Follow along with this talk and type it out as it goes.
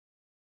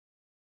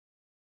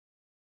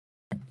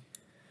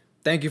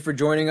Thank you for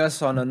joining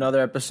us on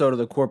another episode of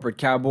the Corporate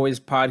Cowboys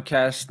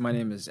Podcast. My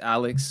name is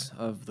Alex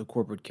of the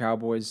Corporate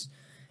Cowboys,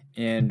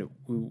 and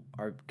we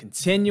are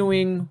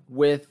continuing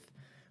with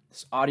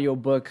this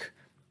audiobook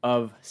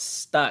of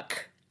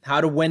Stuck: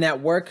 How to Win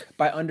at Work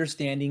by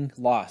Understanding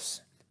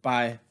Loss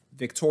by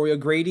Victoria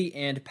Grady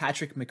and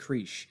Patrick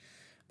McCreesh.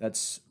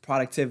 That's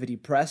Productivity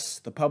Press,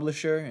 the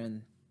publisher,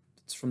 and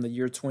it's from the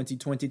year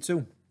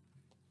 2022.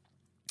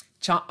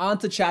 On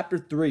to Chapter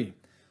 3.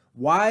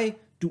 Why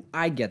do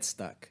I get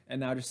stuck? And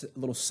now just a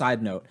little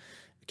side note.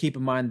 Keep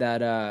in mind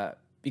that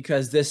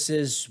because this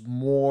is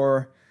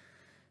more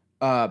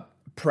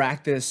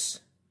practice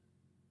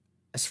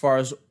as far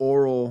as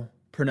oral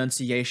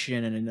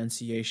pronunciation and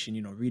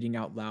enunciation, reading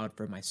out loud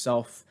for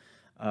myself.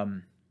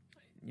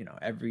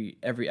 Every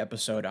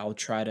episode I'll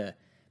try to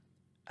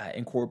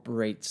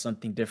incorporate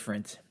something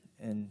different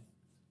in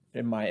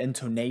my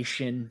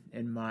intonation,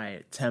 in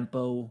my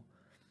tempo,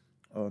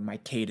 or my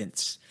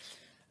cadence.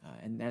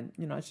 And then,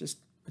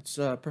 it's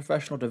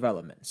professional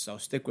development. So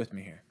stick with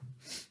me here.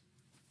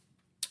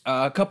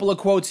 A couple of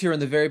quotes here in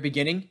the very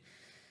beginning.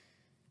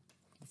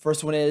 The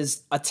first one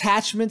is,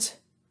 attachment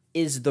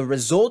is the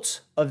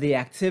result of the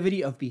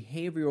activity of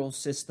behavioral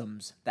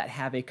systems that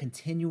have a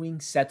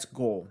continuing set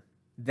goal,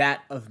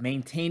 that of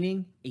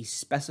maintaining a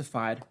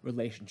specified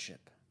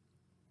relationship,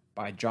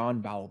 by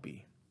John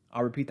Bowlby.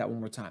 I'll repeat that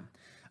one more time.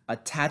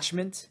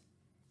 Attachment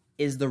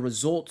is the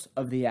result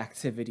of the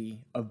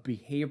activity of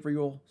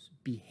behavioral.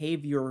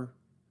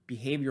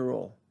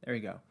 There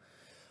we go.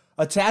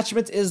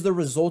 Attachment is the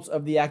result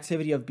of the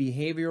activity of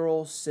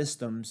behavioral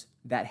systems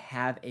that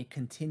have a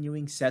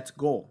continuing set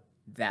goal,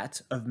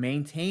 that of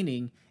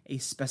maintaining a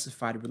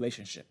specified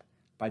relationship,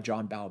 by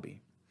John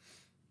Bowlby.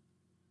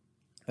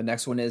 The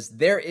next one is,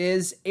 there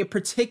is a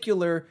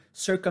particular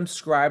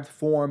circumscribed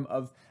form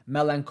of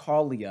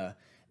melancholia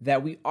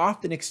that we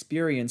often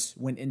experience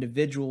when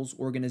individuals,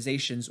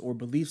 organizations, or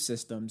belief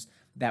systems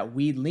that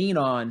we lean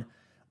on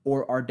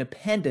or are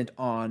dependent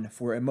on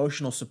for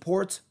emotional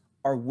support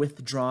are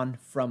withdrawn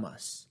from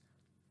us,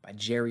 by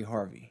Jerry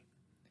Harvey.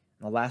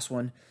 And the last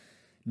one,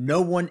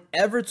 no one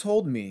ever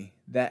told me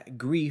that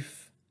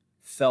grief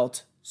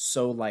felt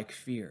so like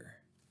fear,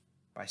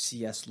 by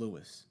C.S.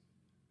 Lewis.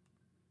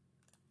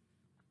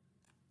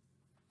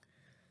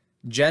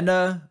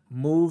 Jenna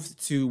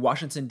moved to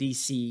Washington,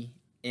 D.C.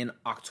 in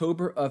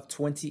October of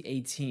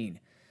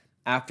 2018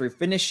 after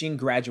finishing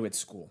graduate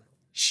school.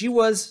 She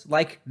was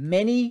like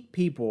many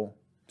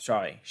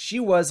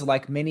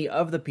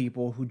of the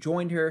people who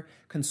joined her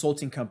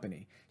consulting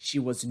company. She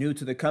was new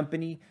to the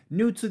company,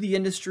 new to the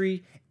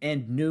industry,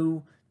 and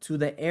new to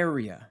the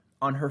area.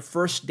 On her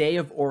first day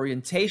of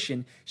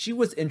orientation, she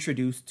was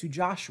introduced to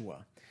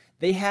Joshua.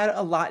 They had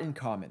a lot in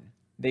common.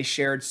 They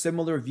shared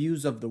similar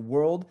views of the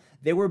world.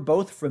 They were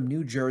both from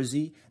New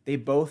Jersey. They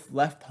both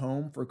left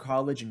home for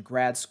college and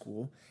grad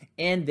school.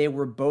 And they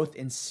were both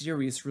in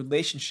serious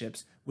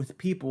relationships with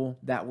people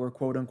that were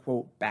quote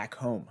unquote back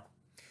home.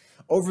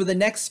 Over the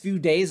next few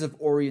days of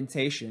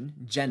orientation,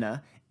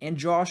 Jenna and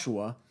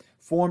Joshua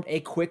formed a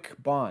quick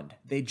bond.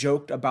 They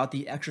joked about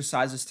the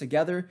exercises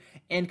together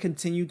and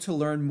continued to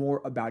learn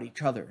more about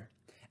each other.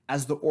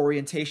 As the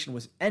orientation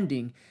was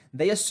ending,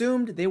 they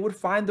assumed they would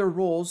find their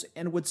roles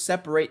and would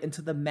separate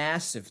into the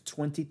massive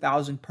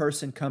 20,000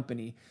 person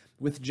company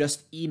with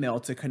just email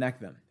to connect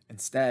them.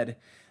 Instead,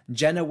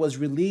 Jenna was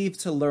relieved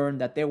to learn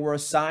that they were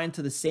assigned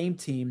to the same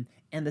team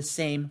and the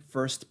same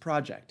first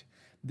project.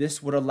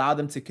 This would allow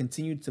them to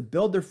continue to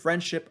build their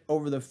friendship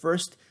over the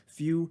first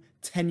few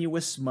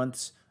tenuous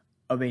months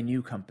of a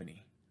new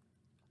company.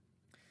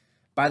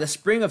 By the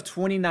spring of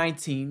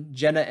 2019,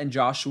 Jenna and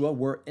Joshua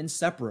were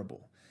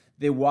inseparable.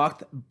 They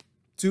walked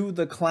to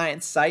the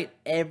client site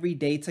every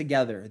day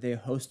together. They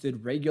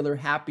hosted regular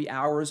happy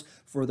hours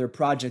for their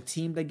project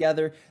team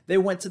together. They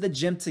went to the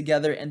gym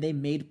together, and they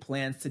made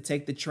plans to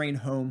take the train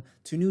home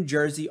to New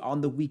Jersey on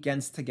the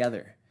weekends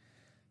together.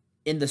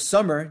 In the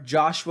summer,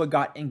 Joshua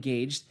got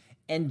engaged,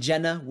 and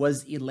Jenna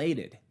was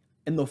elated.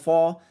 In the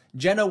fall,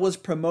 Jenna was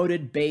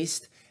promoted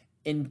based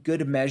in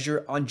good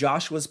measure on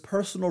Joshua's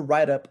personal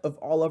write-up of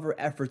all of her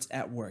efforts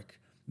at work.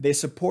 They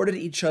supported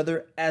each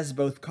other as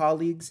both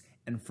colleagues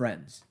and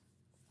friends.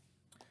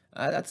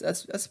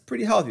 That's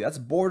pretty healthy. That's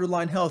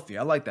borderline healthy.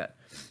 I like that.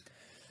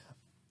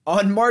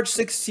 On March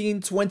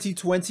 16,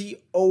 2020,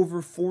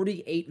 over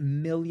 48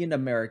 million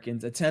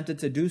Americans attempted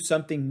to do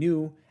something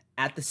new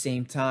at the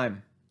same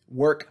time: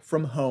 work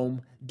from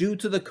home due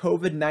to the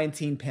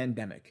COVID-19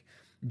 pandemic.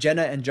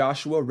 Jenna and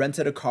Joshua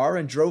rented a car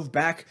and drove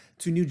back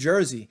to New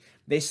Jersey.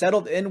 They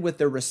settled in with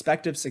their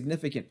respective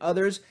significant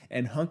others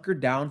and hunkered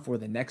down for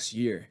the next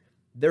year.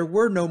 There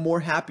were no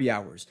more happy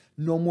hours,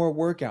 no more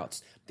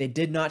workouts. They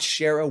did not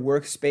share a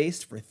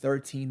workspace for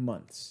 13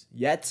 months.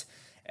 Yet,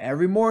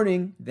 every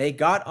morning, they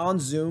got on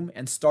Zoom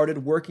and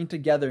started working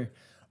together.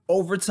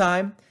 Over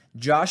time,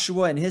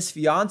 Joshua and his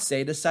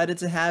fiancée decided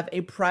to have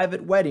a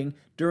private wedding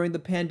during the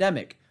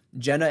pandemic.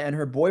 Jenna and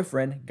her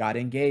boyfriend got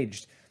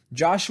engaged.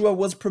 Joshua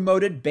was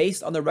promoted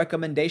based on the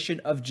recommendation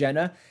of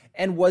Jenna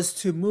and was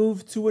to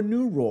move to a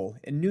new role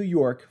in New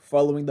York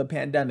following the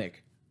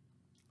pandemic.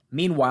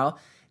 Meanwhile,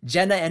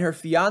 Jenna and her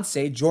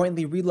fiance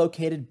jointly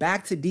relocated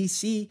back to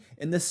DC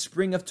in the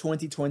spring of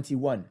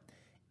 2021.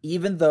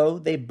 Even though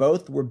they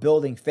both were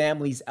building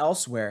families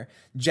elsewhere,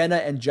 Jenna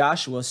and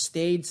Joshua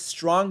stayed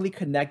strongly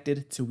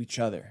connected to each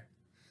other.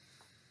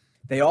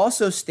 They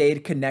also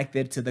stayed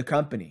connected to the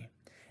company.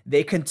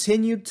 They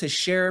continued to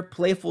share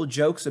playful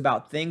jokes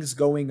about things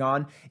going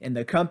on in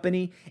the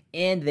company,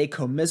 and they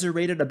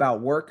commiserated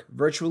about work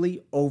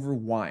virtually over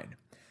wine.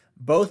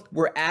 Both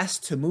were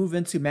asked to move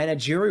into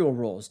managerial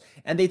roles,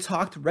 and they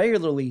talked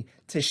regularly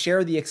to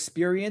share the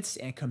experience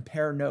and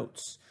compare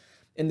notes.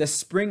 In the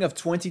spring of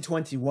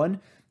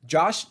 2021,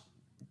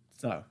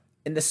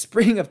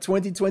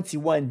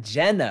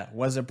 Jenna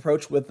was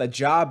approached with a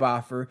job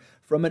offer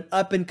from an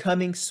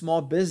up-and-coming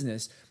small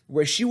business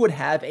where she would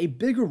have a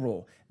bigger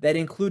role that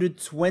included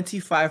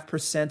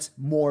 25%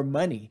 more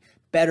money,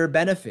 better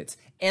benefits,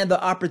 and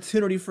the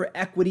opportunity for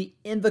equity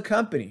in the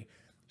company.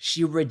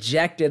 She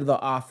rejected the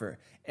offer,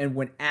 and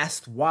when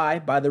asked why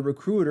by the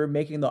recruiter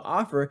making the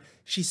offer,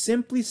 she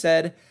simply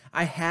said,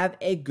 "I have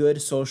a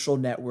good social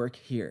network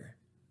here."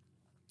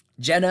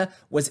 Jenna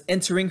was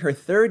entering her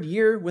third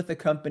year with the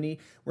company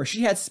where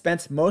she had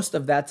spent most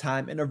of that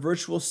time in a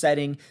virtual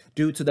setting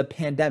due to the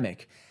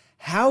pandemic.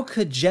 How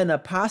could Jenna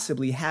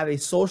possibly have a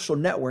social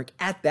network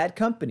at that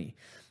company?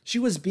 She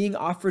was being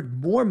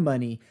offered more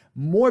money,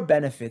 more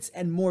benefits,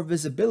 and more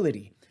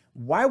visibility.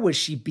 Why would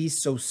she be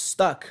so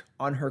stuck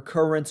on her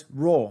current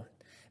role?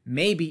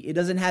 Maybe it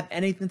doesn't have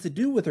anything to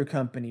do with her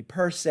company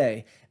per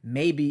se.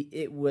 Maybe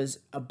it was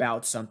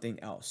about something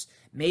else.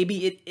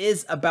 Maybe it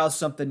is about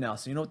something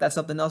else. You know what that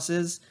something else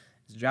is?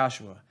 It's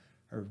Joshua,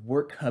 her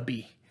work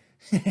hubby.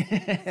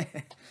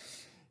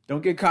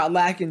 Don't get caught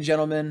lacking,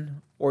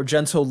 gentlemen or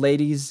gentle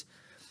ladies.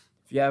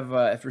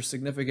 If your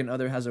significant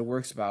other has a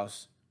work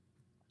spouse,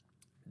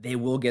 they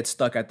will get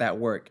stuck at that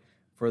work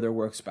for their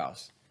work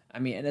spouse. I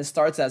mean, and it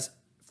starts as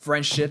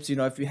friendships. You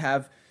know, if you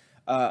have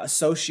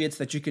associates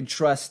that you can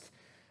trust,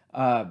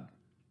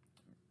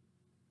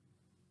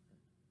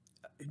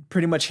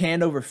 pretty much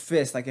hand over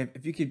fist. Like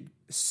if you could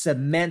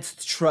cement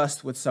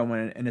trust with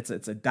someone, and it's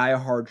a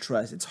die-hard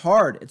trust. It's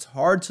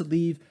hard to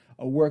leave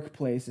a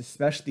workplace,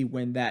 especially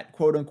when that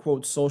quote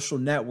unquote social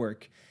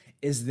network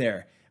is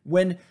there.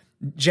 When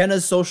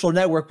Jenna's social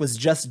network was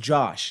just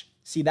Josh.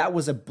 See, that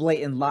was a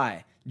blatant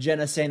lie.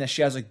 Jenna saying that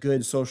she has a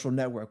good social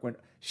network when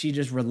she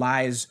just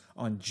relies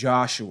on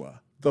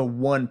Joshua, the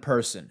one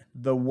person,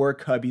 the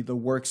work hubby, the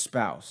work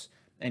spouse.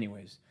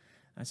 Anyways,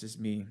 that's just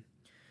me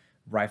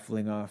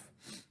rifling off.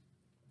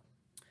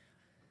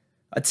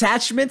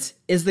 Attachment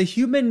is the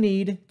human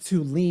need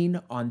to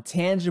lean on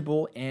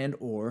tangible and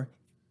or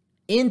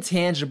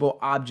intangible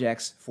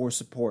objects for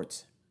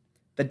support.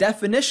 The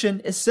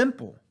definition is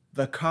simple.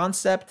 The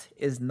concept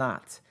is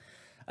not.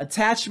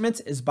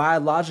 Attachment is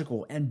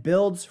biological and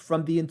builds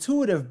from the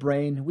intuitive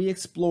brain we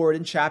explored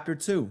in Chapter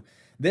 2.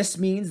 This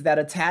means that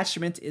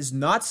attachment is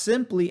not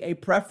simply a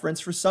preference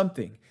for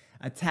something.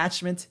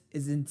 Attachment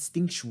is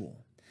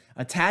instinctual.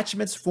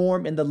 Attachments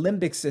form in the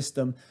limbic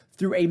system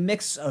through a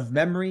mix of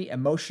memory,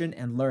 emotion,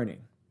 and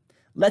learning.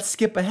 Let's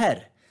skip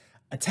ahead.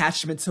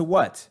 Attachment to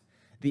what?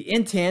 The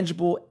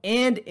intangible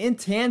and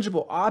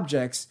intangible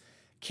objects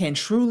can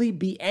truly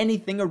be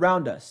anything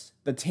around us.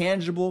 The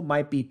tangible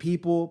might be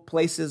people,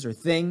 places, or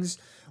things.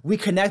 We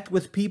connect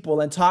with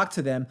people and talk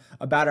to them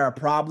about our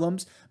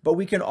problems, but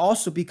we can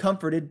also be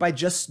comforted by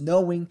just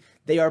knowing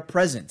they are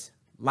present.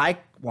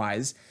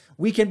 Likewise,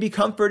 we can be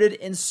comforted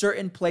in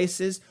certain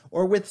places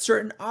or with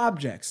certain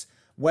objects,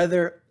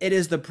 whether it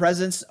is the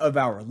presence of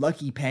our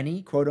lucky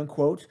penny, quote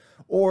unquote,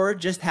 or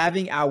just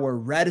having our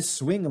red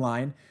swing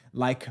line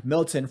like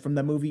Milton from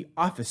the movie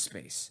Office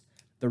Space.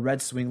 The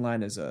red swing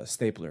line is a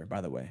stapler,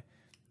 by the way.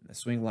 The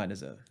swing line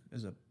is a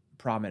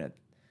prominent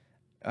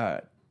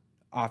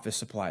office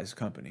supplies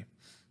company.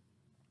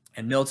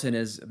 And Milton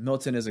is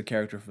a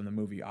character from the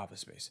movie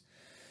Office Space.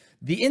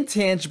 The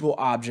intangible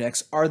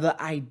objects are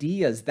the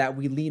ideas that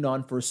we lean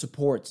on for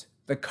support,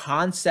 the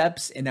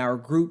concepts in our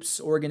groups,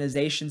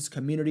 organizations,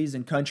 communities,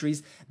 and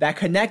countries that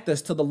connect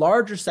us to the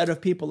larger set of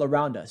people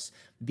around us.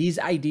 These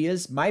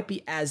ideas might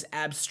be as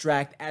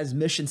abstract as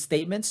mission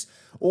statements,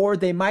 or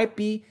they might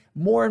be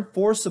more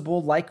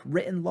enforceable like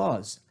written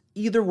laws.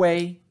 Either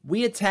way,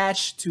 we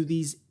attach to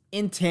these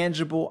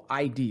intangible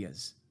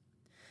ideas.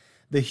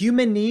 The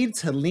human need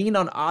to lean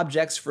on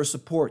objects for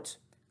support.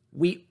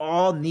 We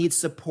all need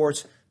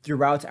support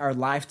throughout our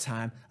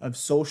lifetime of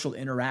social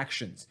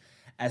interactions.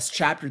 As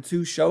Chapter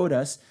 2 showed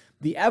us,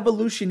 the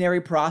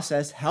evolutionary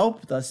process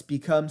helped us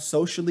become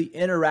socially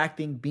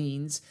interacting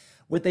beings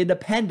with a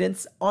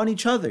dependence on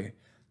each other.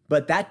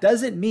 But that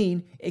doesn't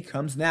mean it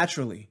comes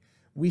naturally.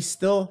 We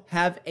still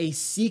have a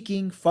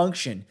seeking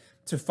function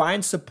to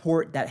find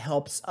support that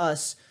helps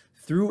us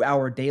through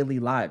our daily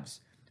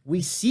lives.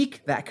 We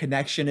seek that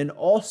connection in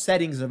all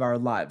settings of our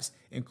lives,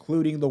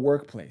 including the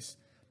workplace.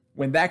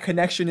 When that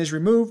connection is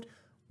removed,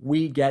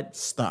 we get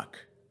stuck.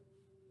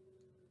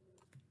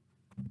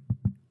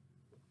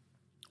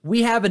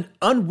 We have an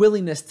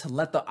unwillingness to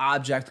let the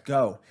object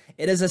go.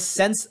 It is a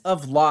sense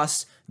of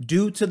loss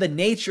due to the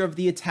nature of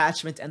the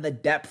attachment and the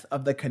depth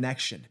of the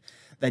connection.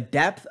 The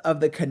depth of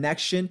the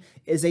connection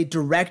is a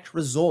direct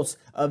result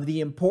of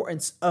the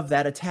importance of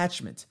that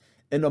attachment.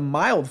 In a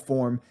mild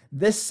form,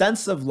 this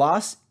sense of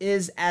loss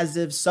is as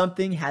if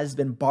something has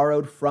been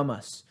borrowed from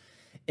us.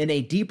 In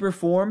a deeper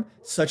form,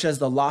 such as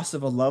the loss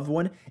of a loved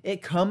one,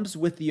 it comes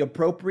with the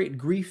appropriate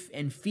grief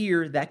and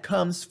fear that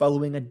comes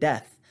following a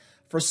death.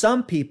 For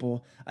some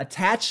people,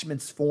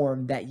 attachments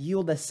form that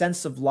yield a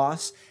sense of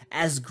loss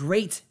as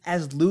great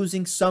as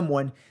losing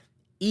someone,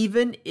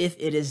 even if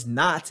it is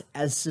not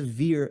as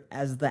severe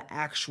as the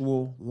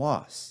actual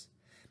loss.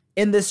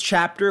 In this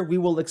chapter, we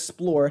will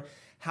explore: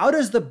 how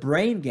does the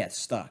brain get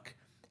stuck?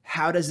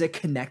 How does it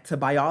connect to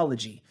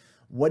biology?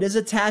 What is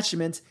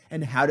attachment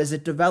and how does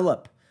it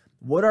develop?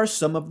 What are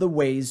some of the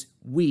ways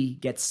we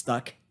get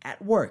stuck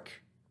at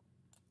work?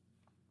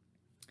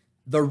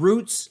 The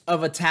roots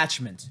of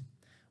attachment.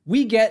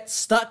 We get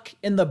stuck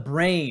in the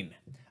brain.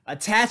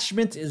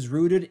 Attachment is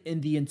rooted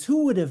in the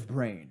intuitive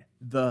brain,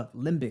 the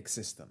limbic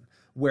system,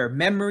 where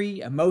memory,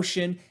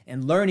 emotion,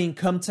 and learning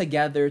come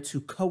together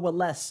to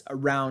coalesce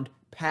around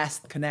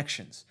past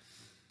connections.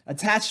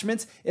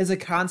 Attachment is a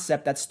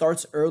concept that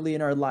starts early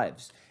in our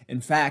lives. In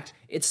fact,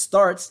 it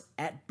starts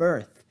at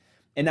birth.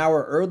 In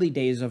our early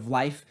days of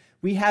life,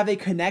 we have a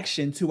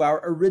connection to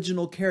our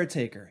original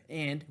caretaker,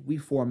 and we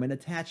form an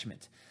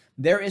attachment.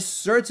 There is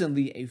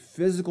certainly a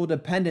physical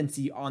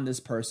dependency on this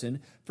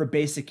person for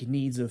basic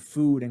needs of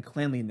food and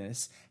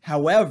cleanliness.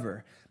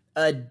 However,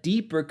 a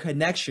deeper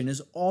connection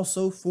is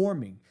also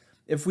forming.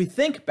 If we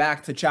think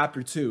back to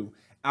chapter 2,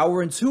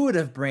 our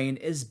intuitive brain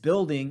is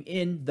building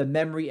in the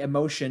memory,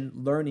 emotion,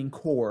 learning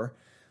core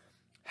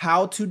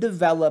how to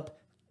develop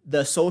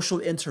the social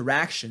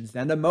interactions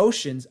and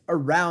emotions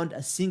around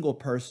a single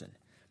person.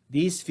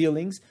 These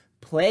feelings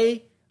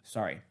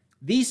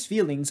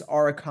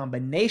are a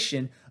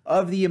combination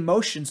of the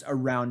emotions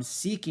around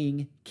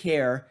seeking,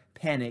 care,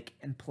 panic,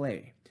 and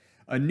play.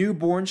 A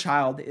newborn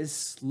child is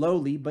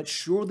slowly but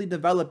surely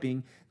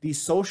developing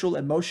these social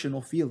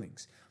emotional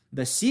feelings.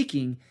 The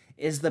seeking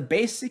is the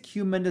basic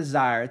human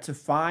desire to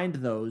find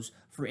those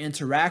for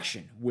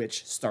interaction,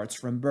 which starts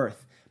from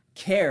birth.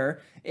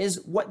 Care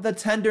is what the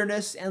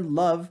tenderness and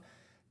love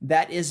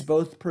that is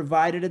both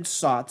provided and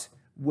sought,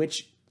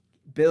 which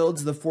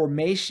builds the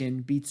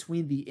formation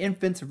between the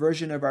infant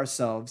version of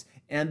ourselves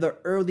and the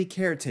early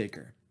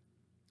caretaker.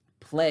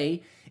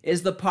 Play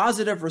is the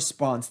positive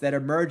response that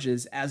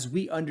emerges as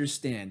we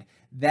understand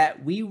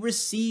that we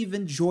receive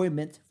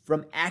enjoyment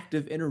from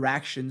active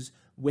interactions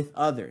with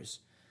others.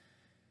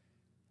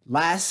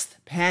 Last,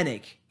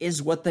 panic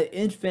is what the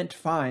infant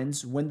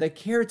finds when the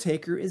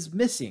caretaker is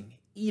missing,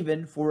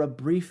 even for a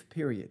brief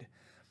period.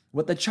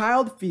 What the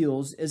child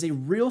feels is a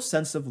real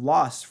sense of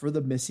loss for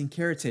the missing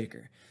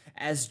caretaker,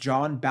 as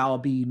John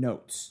Bowlby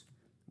notes.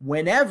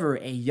 Whenever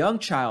a young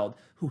child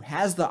who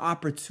has the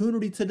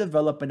opportunity to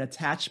develop an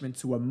attachment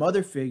to a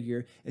mother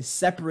figure is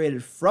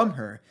separated from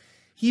her,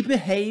 he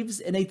behaves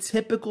in a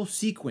typical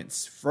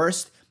sequence.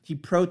 First, he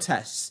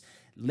protests.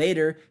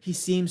 Later, he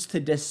seems to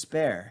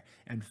despair.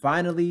 And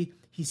finally,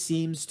 he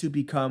seems to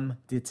become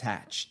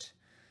detached.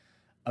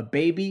 A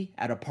baby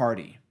at a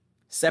party.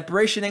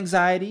 Separation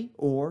anxiety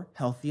or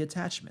healthy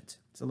attachment.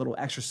 It's a little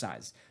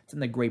exercise. It's in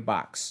the gray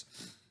box.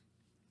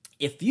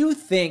 If you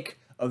think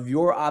of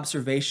your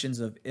observations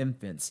of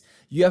infants,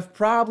 you have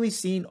probably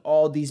seen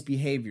all these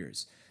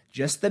behaviors.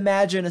 Just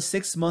imagine a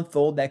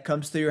 6-month-old that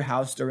comes to your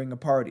house during a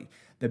party.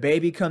 The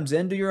baby comes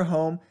into your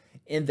home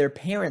in their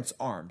parents'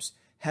 arms.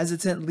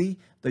 Hesitantly,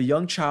 the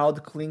young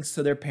child clings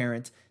to their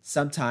parent,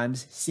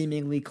 sometimes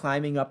seemingly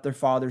climbing up their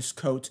father's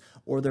coat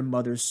or their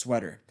mother's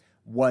sweater.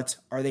 What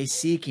are they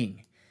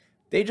seeking?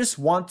 They just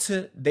want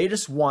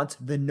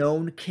the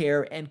known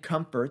care and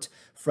comfort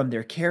from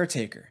their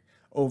caretaker.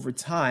 Over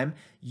time,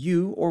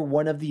 you or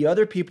one of the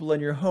other people in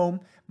your home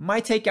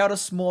might take out a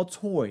small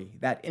toy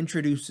that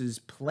introduces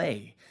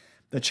play.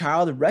 The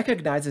child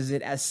recognizes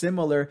it as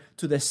similar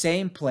to the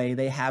same play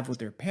they have with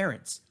their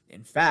parents.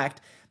 In fact,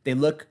 they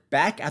look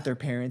back at their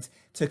parents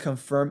to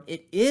confirm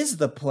it is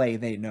the play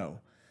they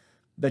know.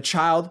 The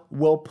child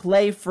will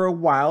play for a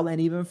while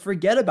and even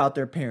forget about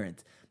their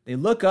parent. They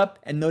look up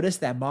and notice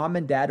that mom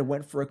and dad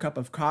went for a cup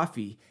of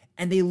coffee,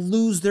 and they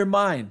lose their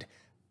mind.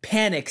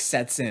 Panic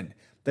sets in.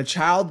 The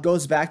child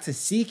goes back to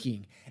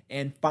seeking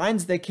and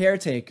finds the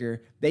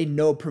caretaker they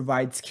know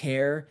provides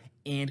care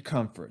and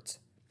comfort.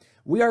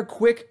 We are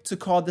quick to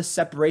call this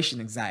separation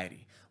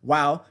anxiety.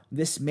 While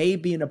this may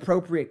be an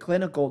appropriate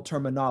clinical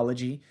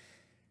terminology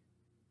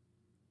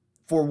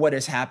for what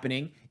is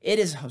happening,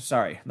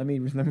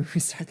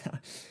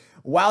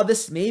 While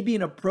this may be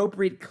an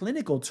appropriate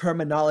clinical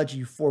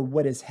terminology for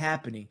what is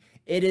happening,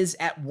 it is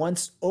at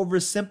once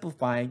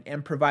oversimplifying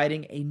and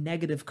providing a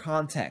negative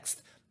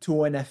context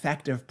to an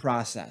effective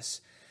process.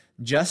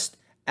 Just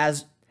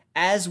as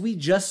we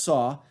just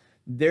saw,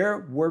 there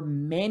were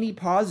many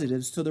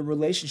positives to the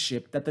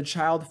relationship that the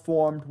child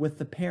formed with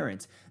the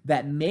parent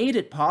that made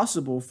it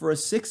possible for a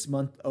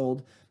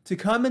 6-month-old to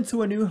come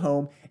into a new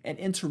home and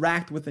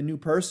interact with a new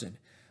person.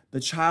 The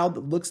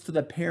child looks to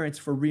the parents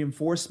for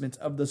reinforcement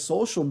of the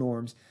social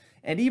norms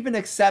and even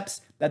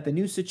accepts that the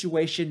new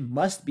situation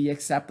must be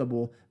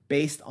acceptable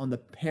based on the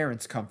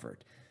parent's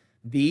comfort.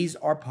 These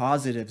are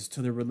positives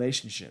to the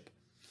relationship.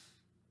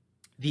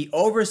 The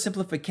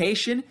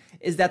oversimplification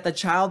is that the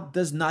child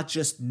does not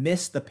just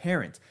miss the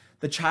parent.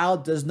 The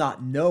child does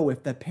not know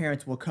if the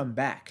parent will come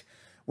back.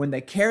 When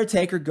the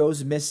caretaker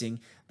goes missing,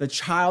 the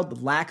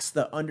child lacks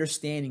the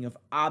understanding of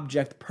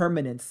object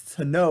permanence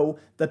to know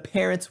the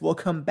parents will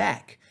come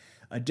back.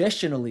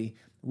 Additionally,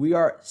 we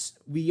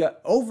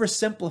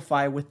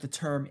oversimplify with the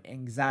term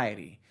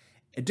anxiety.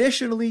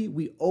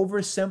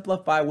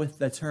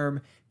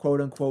 Quote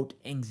unquote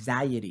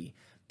anxiety,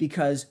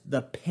 because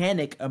the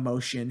panic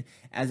emotion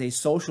as a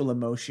social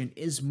emotion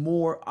is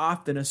more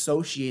often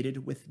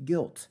associated with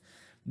guilt.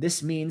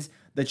 This means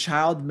the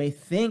child may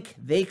think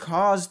they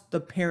caused the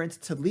parent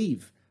to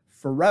leave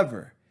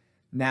forever.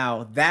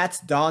 Now, that's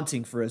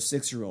daunting for a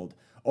 6-year-old.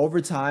 Over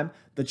time,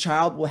 the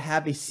child will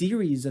have a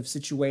series of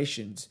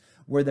situations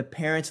where the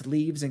parent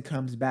leaves and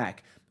comes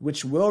back,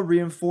 which will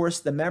reinforce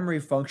the memory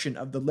function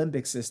of the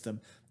limbic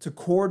system to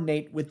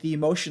coordinate with the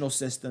emotional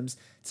systems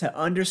to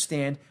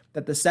understand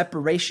that the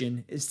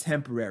separation is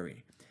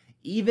temporary.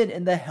 Even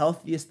in the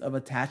healthiest of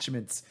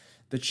attachments,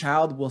 the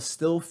child will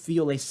still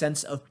feel a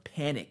sense of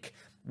panic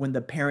when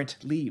the parent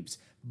leaves,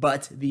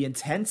 but the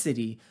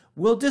intensity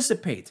will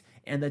dissipate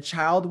and the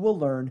child will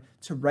learn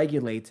to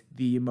regulate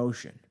the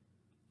emotion.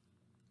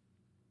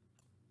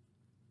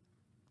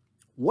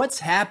 What's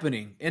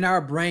happening in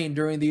our brain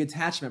during the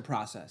attachment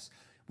process?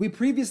 We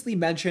previously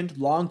mentioned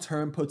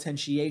long-term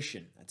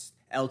potentiation, that's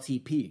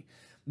LTP.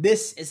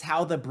 This is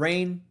how the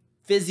brain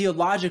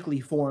physiologically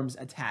forms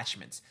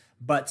attachments.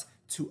 But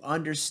to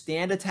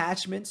understand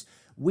attachments,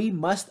 we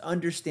must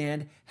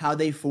understand how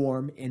they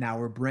form in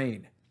our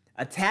brain.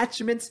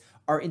 Attachments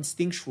are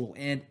instinctual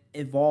and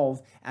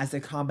evolve as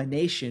a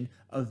combination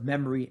of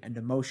memory and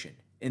emotion.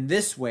 In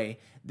this way,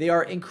 they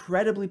are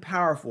incredibly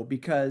powerful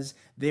because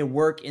they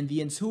work in the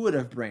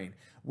intuitive brain,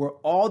 where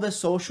all the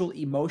social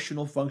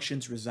emotional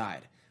functions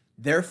reside.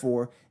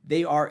 Therefore,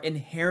 they are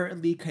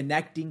inherently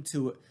connected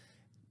to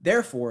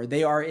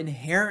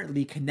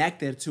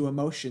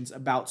emotions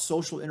about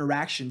social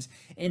interactions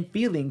and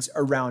feelings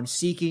around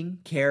seeking,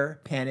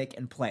 care, panic,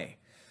 and play.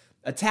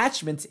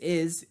 Attachment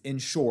is, in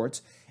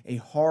short, a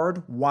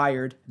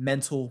hardwired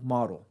mental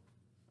model.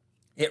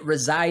 It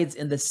resides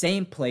in the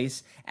same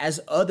place as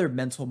other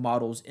mental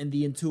models in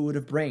the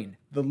intuitive brain,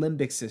 the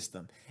limbic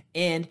system,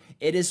 and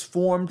it is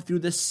formed through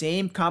the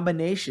same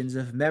combinations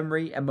of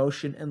memory,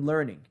 emotion, and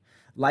learning.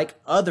 Like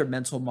other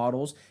mental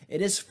models,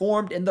 it is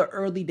formed in the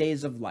early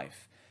days of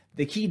life.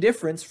 The key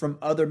difference from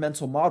other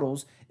mental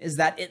models is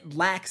that it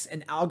lacks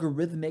an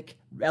algorithmic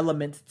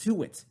element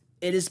to it.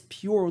 It is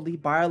purely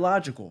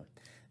biological.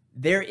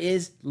 There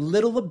is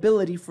little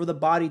ability for the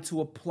body to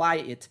apply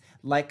it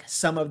like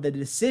some of the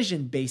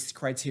decision-based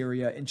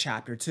criteria in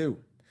Chapter 2.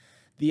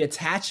 The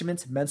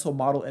attachment mental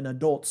model in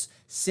adults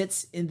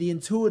sits in the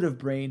intuitive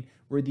brain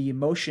where the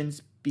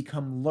emotions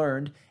become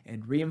learned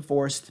and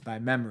reinforced by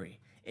memory.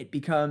 It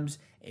becomes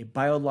a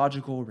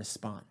biological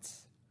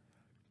response.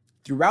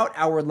 Throughout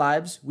our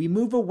lives, we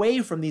move away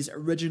from these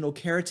original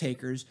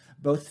caretakers,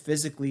 both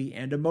physically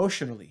and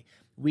emotionally.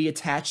 We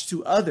attach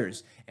to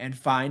others and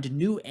find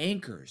new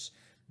anchors.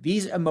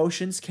 These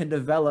emotions can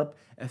develop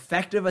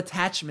effective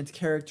attachment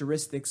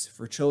characteristics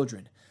for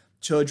children.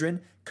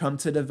 Children come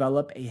to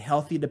develop a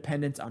healthy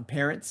dependence on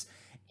parents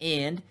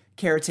and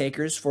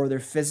caretakers for their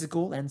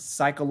physical and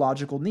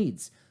psychological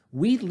needs.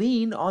 We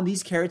lean on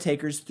these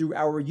caretakers through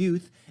our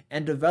youth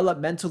and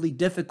developmentally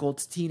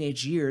difficult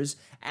teenage years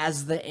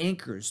as the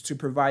anchors to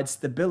provide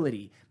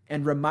stability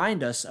and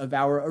remind us of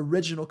our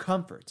original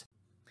comfort.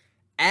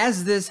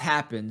 As this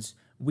happens,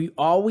 we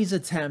always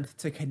attempt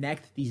to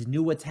connect these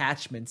new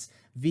attachments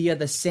via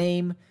the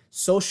same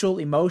social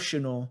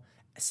emotional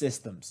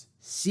systems: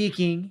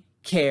 seeking,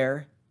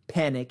 care,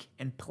 panic,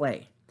 and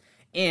play.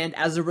 And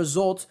as a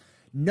result,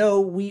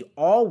 we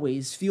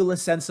always feel a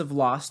sense of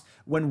loss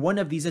when one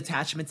of these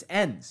attachments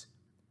ends.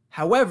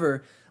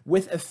 However,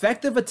 with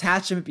effective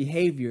attachment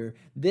behavior,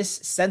 this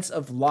sense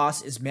of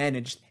loss is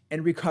managed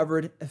and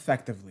recovered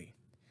effectively.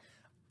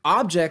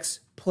 Objects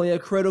play a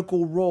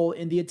critical role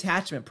in the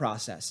attachment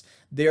process.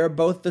 They are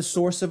both the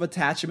source of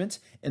attachment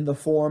in the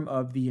form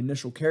of the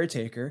initial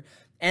caretaker,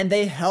 and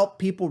they help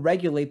people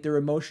regulate their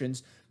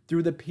emotions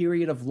through the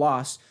period of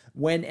loss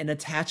when an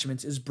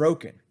attachment is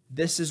broken.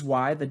 This is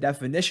why the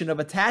definition of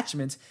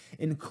attachment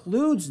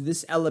includes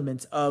this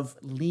element of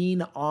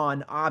lean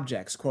on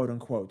objects, quote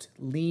unquote,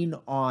 lean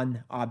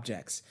on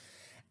objects.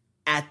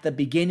 At the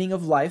beginning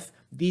of life,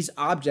 these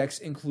objects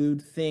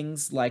include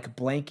things like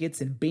blankets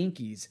and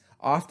binkies,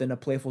 often a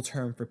playful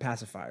term for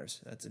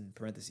pacifiers. That's in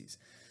parentheses.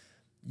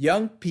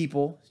 Young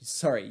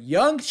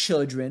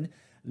children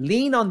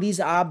lean on these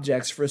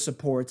objects for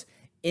support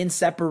in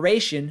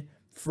separation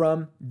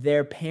from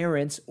their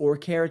parents or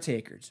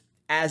caretakers.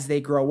 As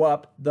they grow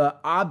up, the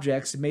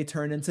objects may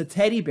turn into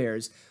teddy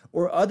bears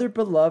or other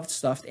beloved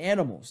stuffed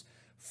animals.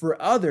 For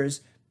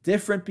others,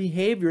 different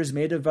behaviors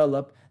may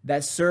develop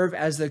that serve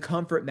as the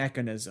comfort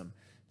mechanism,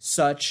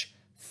 such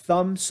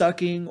thumb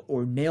sucking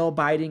or nail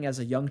biting as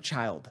a young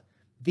child.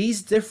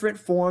 These different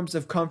forms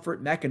of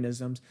comfort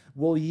mechanisms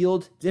will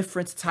yield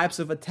different types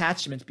of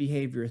attachment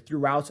behavior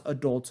throughout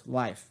adult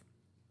life.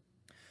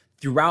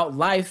 Throughout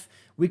life,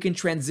 we can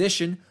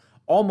transition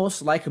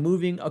almost like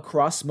moving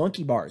across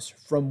monkey bars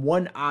from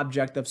one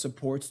object of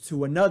support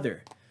to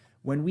another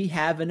when we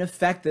have an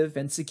effective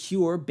and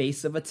secure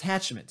base of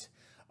attachment.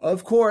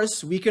 Of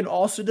course, we can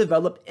also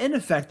develop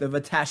ineffective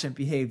attachment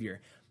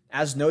behavior.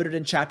 As noted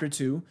in Chapter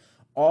 2,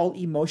 all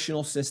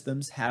emotional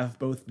systems have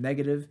both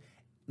negatives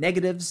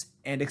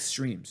and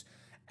extremes.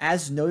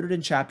 As noted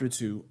in Chapter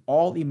 2,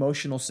 all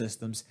emotional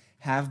systems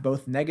have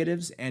both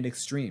negatives and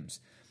extremes.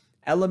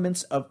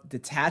 Elements of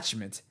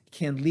detachment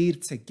can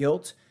lead to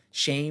guilt,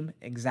 shame,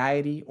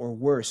 anxiety, or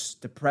worse,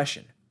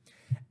 depression.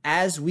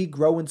 As we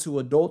grow into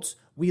adults,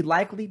 we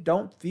likely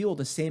don't feel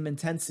the same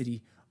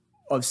intensity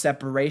of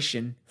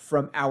separation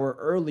from our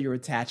earlier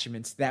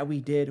attachments that we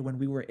did when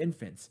we were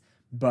infants,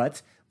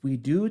 but we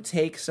do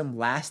take some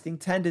lasting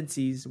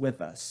tendencies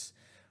with us.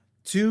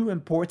 Two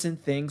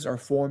important things are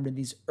formed in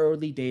these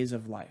early days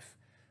of life.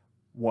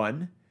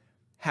 One,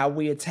 how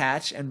we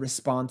attach and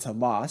respond to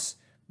loss.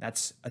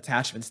 That's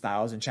attachment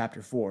styles in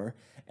Chapter 4.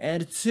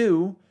 And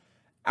two,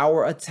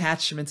 our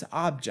attachment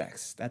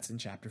objects. That's in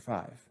Chapter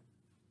 5.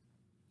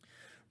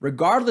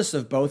 Regardless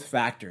of both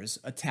factors,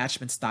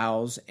 attachment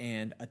styles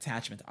and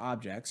attachment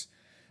objects,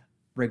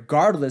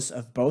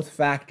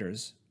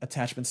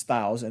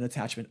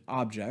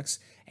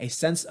 a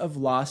sense of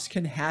loss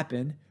can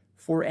happen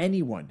for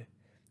anyone.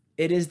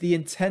 It is the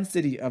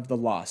intensity of the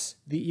loss,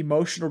 the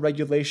emotional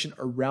regulation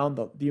around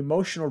the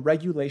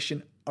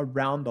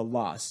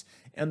loss,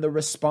 and the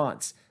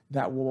response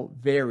that will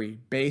vary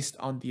based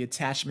on the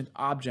attachment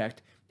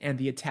object and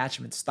the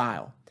attachment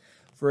style.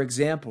 For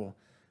example,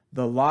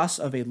 the loss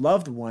of a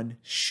loved one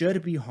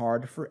should be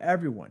hard for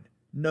everyone,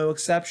 no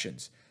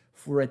exceptions.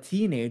 For a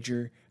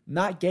teenager,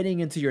 not getting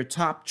into your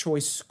top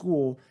choice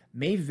school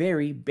may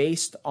vary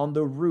based on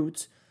the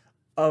root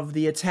of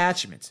the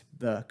attachment,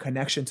 the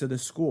connection to the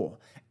school,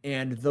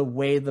 and the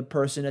way the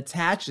person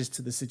attaches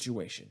to the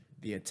situation,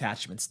 the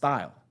attachment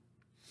style.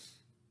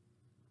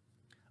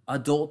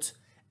 Adult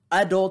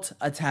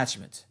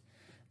attachment.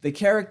 The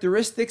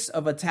characteristics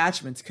of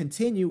attachment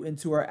continue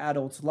into our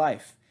adult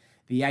life.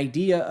 The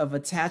idea of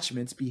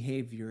attachment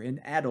behavior in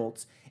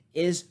adults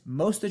is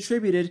most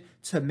attributed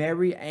to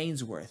Mary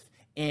Ainsworth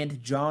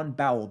and John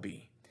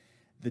Bowlby.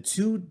 The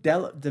two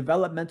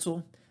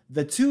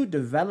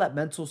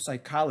developmental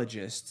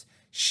psychologists,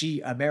 she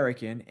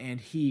American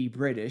and he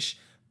British,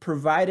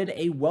 provided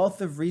a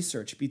wealth of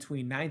research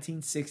between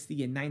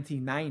 1960 and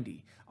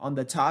 1990 on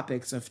the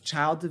topics of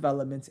child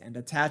development and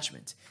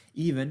attachment,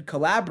 even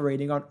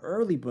collaborating on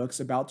early books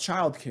about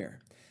childcare.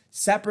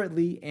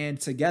 Separately and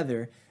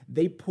together,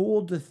 they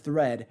pulled the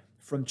thread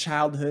from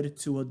childhood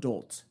to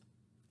adult.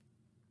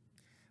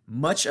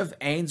 Much of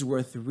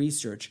Ainsworth's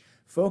research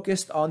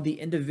focused on the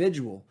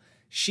individual.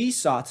 She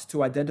sought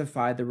to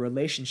identify the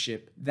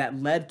relationship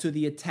that led to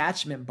the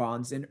attachment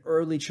bonds in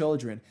early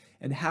children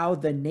and how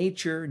the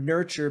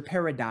nature-nurture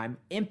paradigm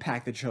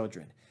impacted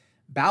children.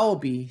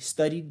 Bowlby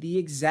studied the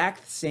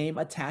exact same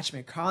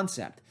attachment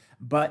concept,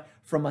 but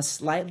from a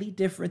slightly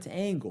different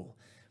angle.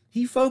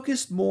 He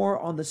focused more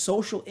on the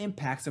social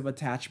impacts of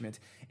attachment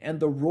and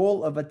the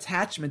role of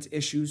attachment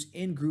issues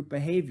in group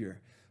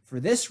behavior.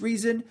 For this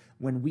reason,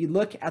 when we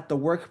look at the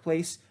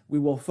workplace, we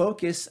will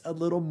focus a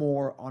little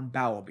more on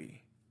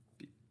Bowlby.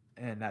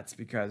 And that's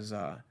because,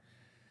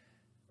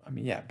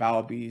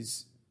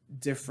 Bowlby's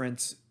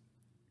different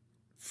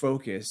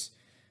focus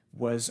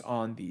was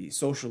on the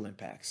social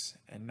impacts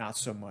and not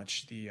so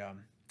much the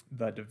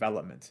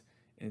development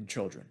in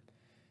children.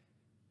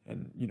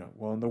 And,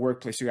 in the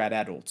workplace, you had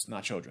adults,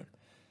 not children.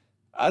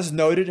 As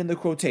noted in the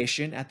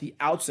quotation at the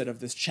outset of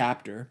this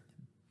chapter,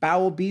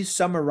 Bowlby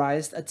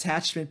summarized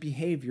attachment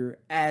behavior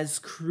as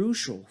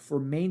crucial for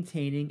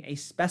maintaining a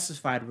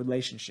specified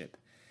relationship.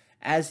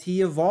 As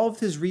he evolved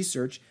his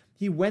research,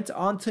 he went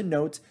on to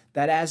note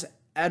that as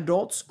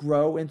adults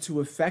grow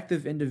into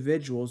effective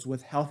individuals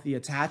with healthy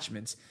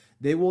attachments,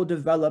 they will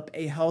develop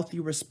a healthy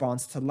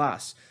response to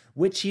loss,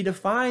 which he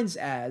defines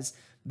as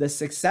the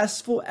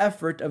successful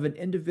effort of an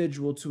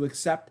individual to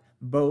accept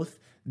both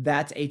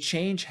that a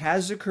change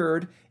has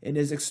occurred in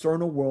his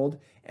external world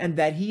and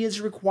that he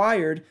is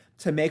required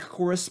to make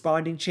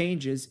corresponding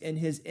changes in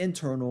his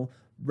internal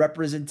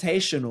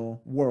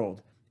representational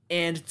world,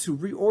 and to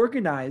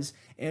reorganize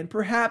and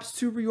perhaps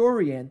to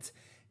reorient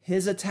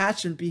his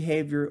attachment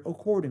behavior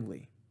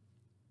accordingly.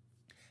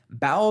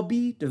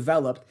 Bowlby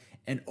developed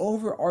an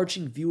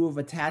overarching view of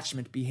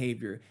attachment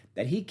behavior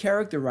that he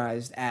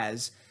characterized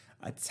as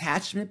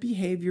attachment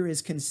behavior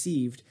is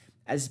conceived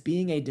as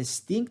being a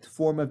distinct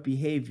form of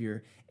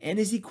behavior and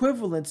is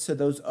equivalent to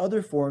those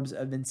other forms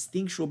of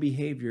instinctual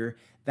behavior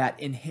that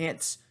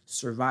enhance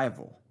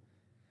survival.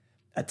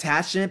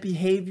 Attachment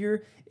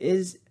behavior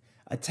in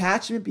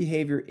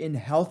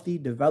healthy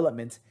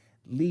development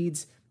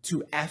leads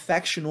to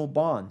affectional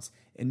bonds,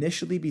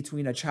 initially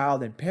between a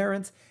child and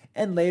parent,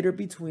 and later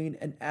between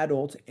an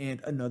adult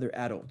and another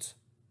adult.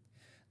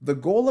 The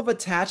goal of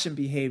attachment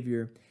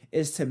behavior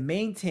is to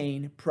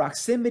maintain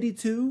proximity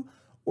to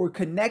or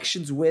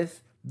connections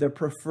with the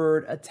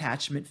preferred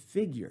attachment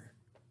figure.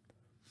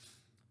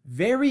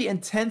 Very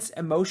intense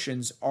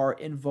emotions are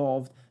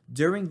involved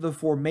during the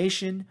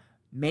formation,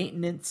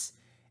 maintenance,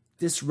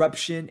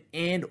 disruption,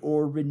 and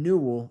or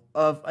renewal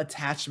of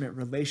attachment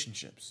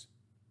relationships.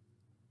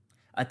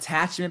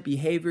 Attachment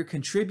behavior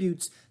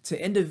contributes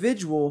to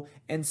individual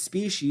and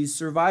species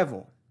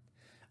survival.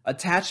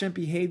 Attachment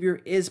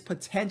behavior is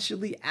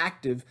potentially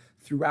active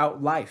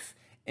throughout life,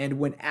 and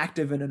when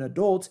active in an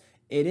adult,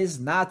 it is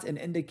not an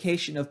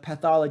indication of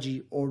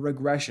pathology or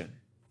regression.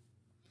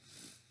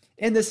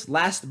 In this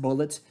last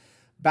bullet,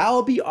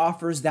 Bowlby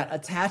offers that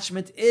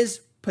attachment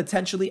is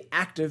potentially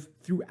active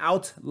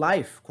throughout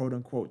life, quote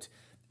unquote.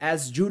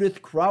 As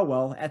Judith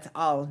Crowell et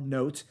al.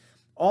 Note,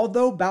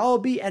 although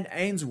Bowlby and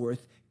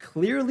Ainsworth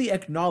clearly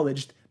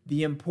acknowledged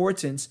the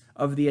importance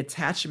of the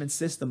attachment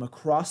system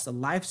across the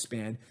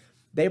lifespan,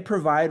 they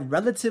provide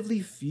relatively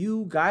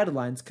few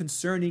guidelines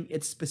concerning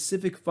its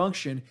specific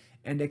function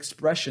and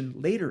expression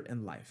later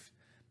in life.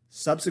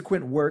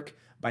 Subsequent work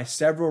by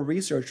several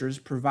researchers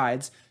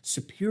provides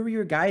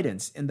superior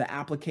guidance in the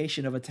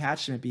application of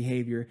attachment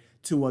behavior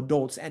to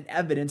adults and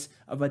evidence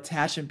of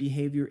attachment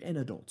behavior in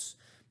adults.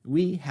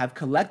 We have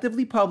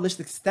collectively published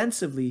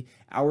extensively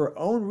our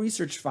own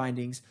research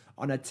findings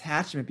on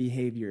attachment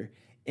behavior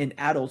in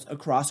adults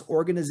across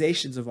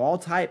organizations of all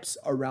types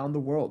around the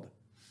world.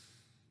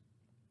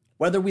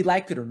 Whether we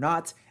like it or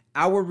not,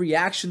 our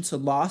reaction to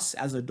loss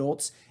as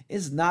adults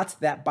is not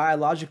that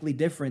biologically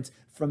different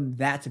from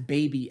that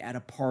baby at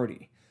a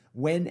party.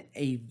 When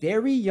a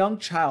very young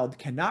child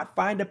cannot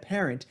find a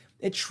parent,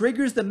 it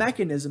triggers the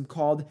mechanism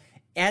called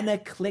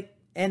anaclitic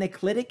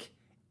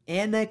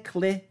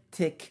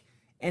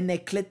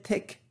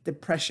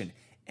depression,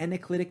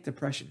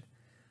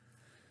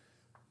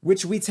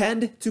 which we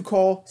tend to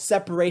call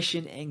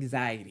separation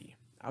anxiety.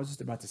 I was just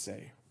about to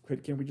say,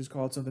 can we just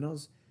call it something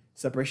else?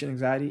 Separation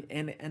anxiety,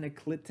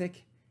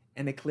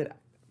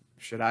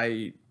 Should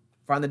I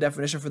find the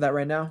definition for that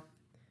right now?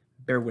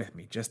 Bear with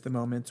me just a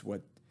moment.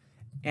 What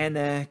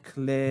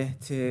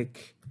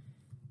anaclitic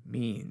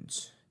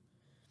means.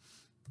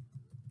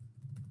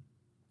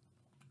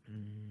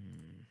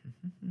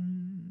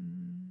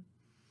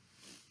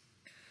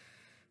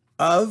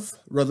 Of,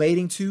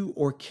 relating to,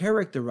 or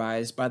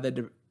characterized by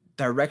the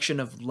direction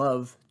of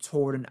love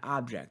toward an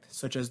object,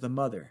 such as the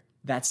mother,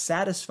 that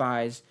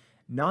satisfies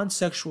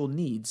non-sexual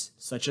needs,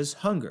 such as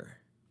hunger.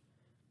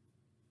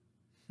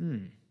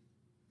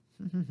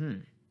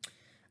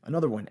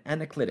 Another one,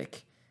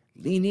 anaclitic,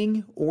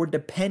 leaning or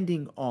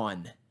depending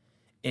on.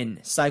 In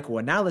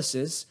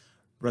psychoanalysis,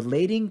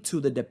 relating to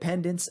the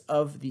dependence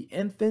of the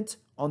infant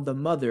on the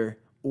mother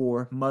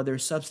or mother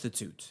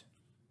substitute.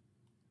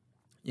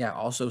 Yeah,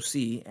 also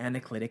see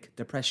anaclitic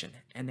depression,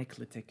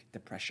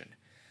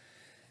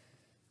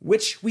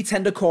 which we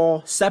tend to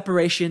call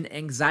separation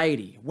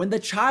anxiety. When the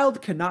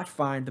child cannot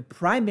find the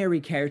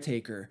primary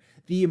caretaker,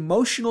 the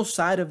emotional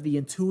side of the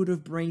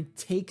intuitive brain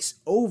takes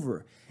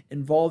over,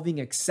 involving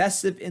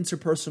excessive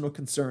interpersonal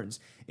concerns,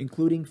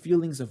 including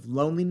feelings of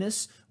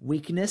loneliness,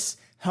 weakness,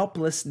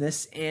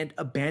 helplessness, and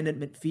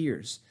abandonment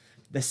fears.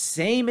 The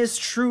same is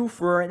true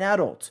for an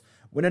adult.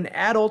 When an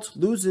adult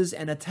loses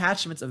an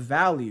attachment of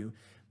value,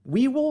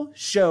 we will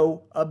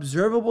show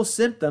observable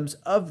symptoms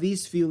of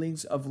these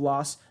feelings of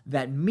loss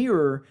that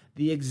mirror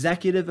the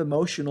executive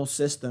emotional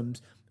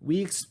systems we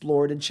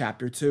explored in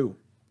Chapter 2.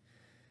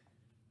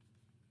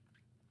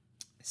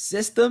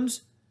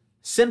 Symptoms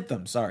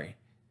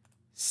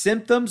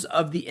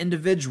of the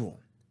individual: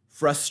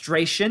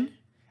 frustration,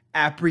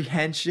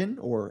 apprehension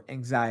or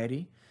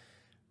anxiety,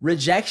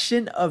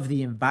 rejection of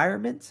the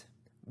environment,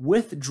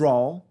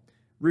 withdrawal,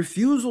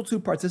 refusal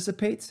to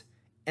participate,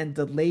 and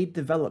delayed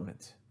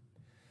development.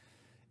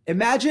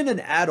 Imagine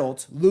an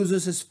adult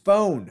loses his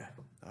phone.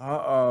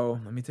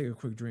 Let me take a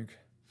quick drink.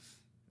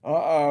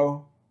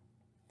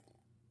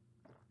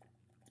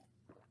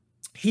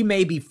 He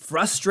may be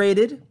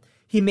frustrated.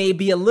 He may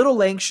be a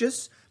little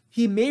anxious.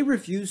 He may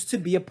refuse to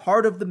be a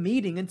part of the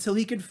meeting until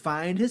he can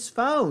find his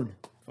phone.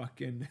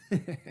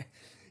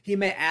 He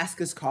may ask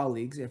his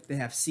colleagues if they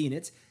have seen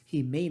it.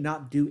 He may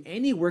not do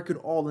any work at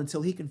all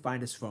until he can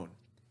find his phone.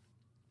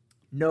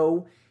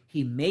 No,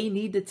 he may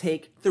need to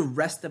take the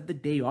rest of the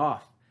day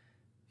off.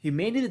 He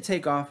may need to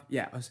take off.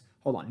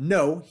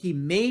 No, he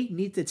may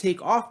need to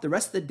take off the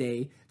rest of the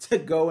day to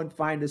go and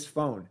find his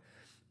phone.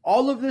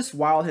 All of this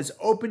while his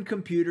open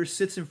computer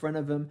sits in front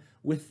of him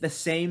with the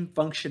same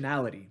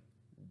functionality.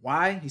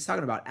 Why? He's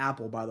talking about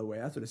Apple, by the way.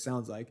 That's what it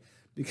sounds like.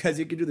 Because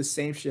you can do the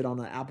same shit on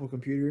an Apple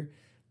computer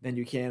than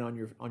you can on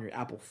your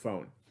Apple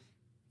phone.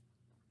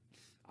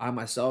 I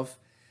myself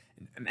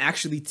am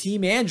actually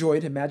Team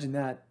Android. Imagine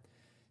that.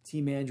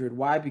 Team Android.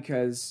 Why?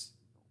 Because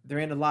there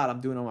ain't a lot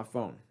I'm doing on my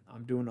phone.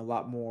 I'm doing a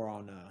lot more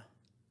on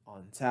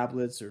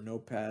tablets or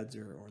notepads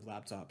or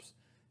laptops.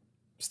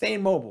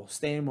 staying mobile,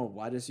 staying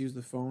mobile. I just use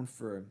the phone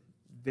for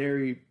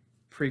very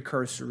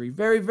precursory,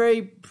 very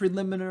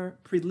preliminary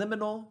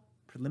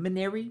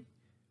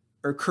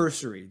or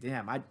cursory.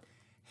 Damn, I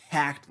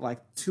hacked like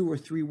 2 or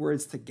 3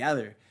 words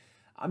together.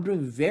 I'm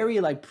doing very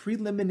like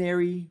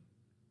preliminary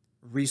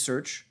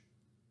research,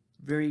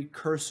 very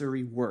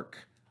cursory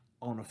work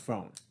on a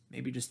phone.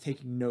 Maybe just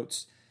taking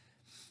notes.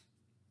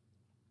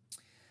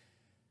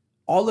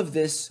 All of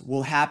this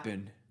will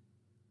happen.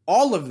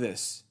 All of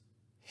this,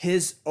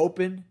 his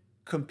open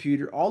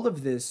computer, all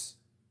of this,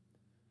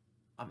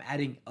 I'm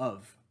adding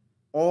of.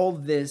 All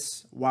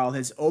this while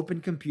his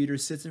open computer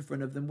sits in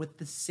front of them with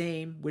the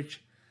same,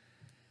 which,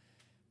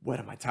 what,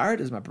 am I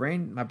tired? Is my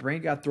brain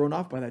got thrown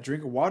off by that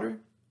drink of water?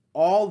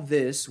 All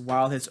this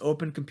while his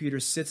open computer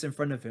sits in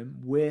front of him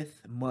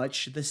with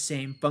much the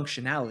same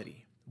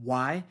functionality.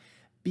 Why?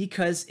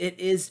 Because it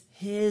is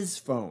his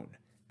phone.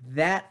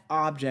 That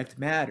object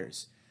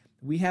matters.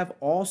 We have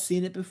all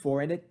seen it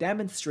before, and it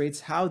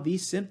demonstrates how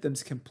these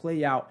symptoms can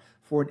play out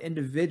for an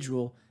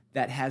individual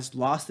that has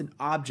lost an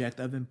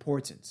object of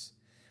importance.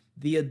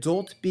 The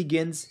adult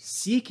begins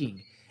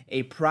seeking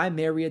a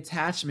primary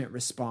attachment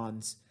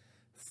response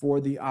for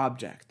the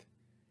object.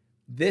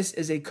 This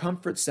is a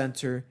comfort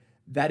center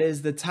that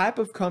is the type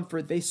of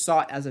comfort they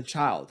sought as a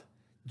child.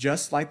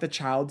 Just like the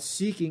child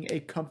seeking a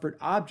comfort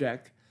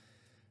object,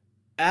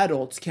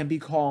 adults can be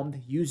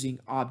calmed using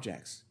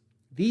objects.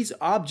 These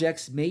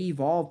objects may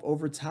evolve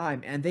over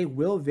time and they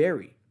will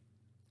vary.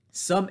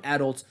 Some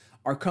adults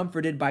are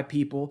comforted by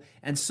people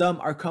and some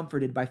are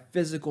comforted by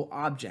physical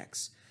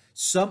objects.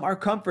 Some are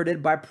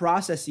comforted by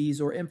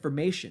processes or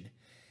information.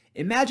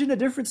 Imagine a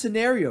different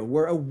scenario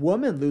where a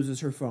woman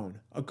loses her phone.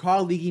 A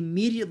colleague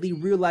immediately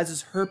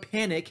realizes her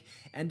panic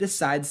and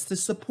decides to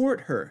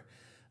support her.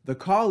 The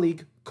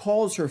colleague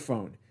calls her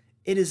phone.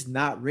 It is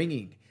not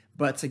ringing,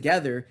 but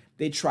together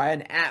they try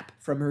an app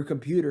from her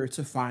computer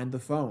to find the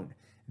phone.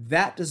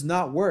 That does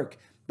not work,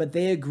 but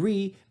they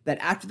agree that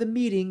after the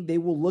meeting they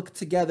will look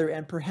together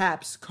and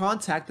perhaps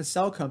contact the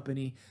cell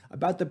company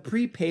about the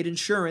prepaid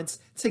insurance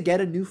to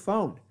get a new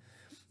phone.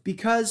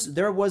 Because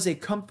there was a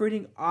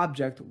comforting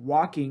object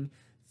walking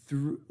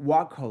her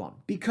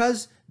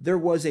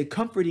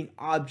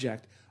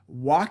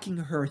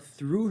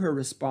through her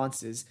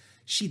responses,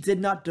 she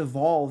did not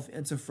devolve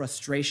into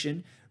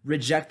frustration,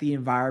 reject the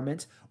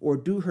environment, or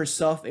do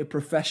herself a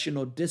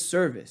professional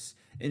disservice.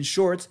 In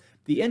short,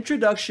 the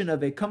introduction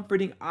of a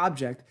comforting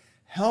object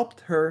helped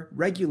her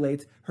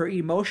regulate her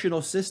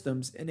emotional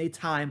systems in a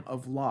time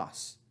of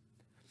loss.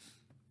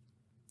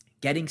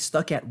 Getting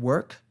stuck at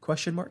work? ?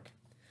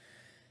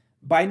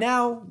 By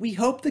now, we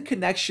hope the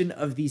connection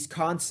of these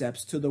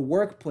concepts to the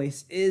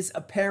workplace is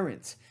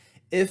apparent.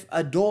 If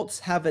adults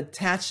have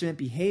attachment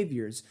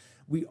behaviors,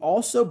 we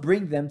also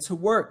bring them to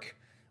work.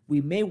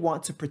 We may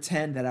want to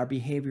pretend that our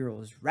behavior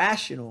is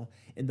rational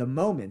in the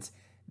moment,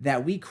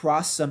 that we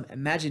cross some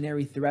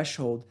imaginary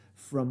threshold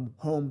from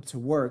home to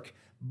work,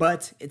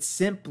 but it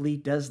simply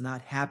does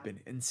not happen.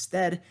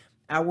 Instead,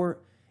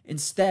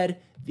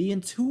 the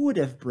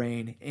intuitive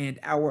brain and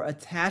our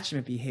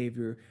attachment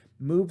behavior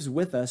moves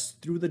with us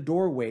through the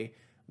doorway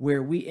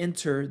where we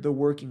enter the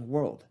working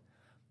world.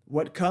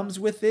 What comes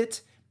with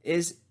it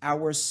is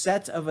our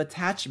set of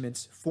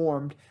attachments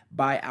formed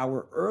by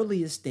our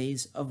earliest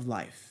days of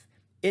life.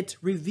 It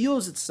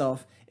reveals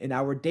itself in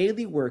our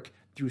daily work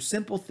through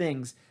simple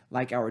things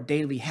like our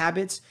daily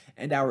habits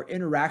and our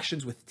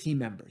interactions with team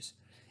members.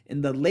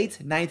 In the late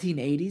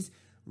 1980s,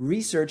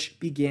 research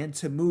began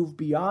to move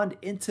beyond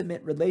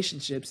intimate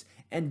relationships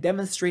and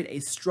demonstrate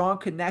a strong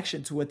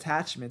connection to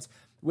attachments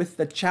with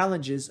the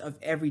challenges of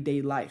everyday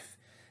life.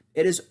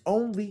 It is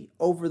only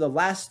over the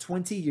last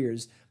 20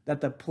 years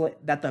that the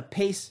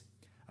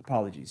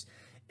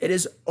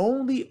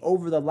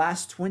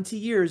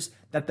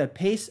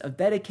pace of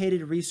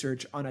dedicated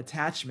research on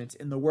attachments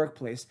in the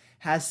workplace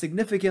has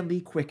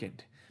significantly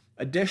quickened.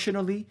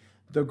 Additionally,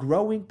 the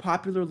growing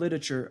popular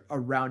literature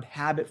around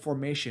habit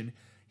formation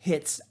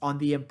hits on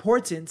the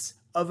importance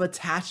of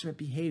attachment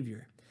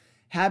behavior.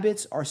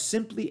 Habits are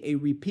simply a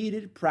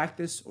repeated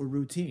practice or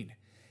routine.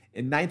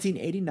 In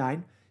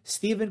 1989,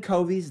 Stephen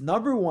Covey's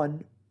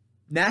 #1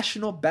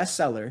 national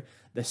bestseller,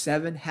 The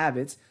 7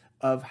 Habits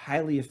of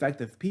Highly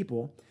Effective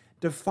People,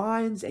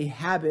 defines a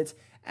habit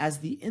as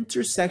the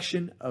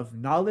intersection of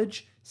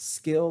knowledge,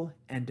 skill,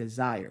 and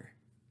desire.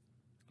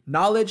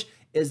 Knowledge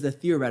is the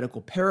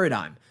theoretical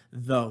paradigm,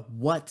 the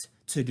what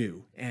to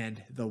do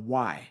and the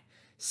why.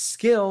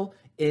 Skill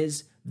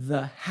is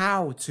the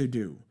how to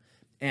do,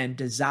 and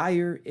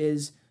desire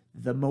is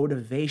the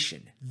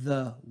motivation,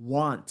 the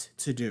want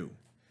to do.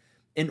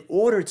 In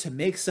order to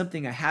make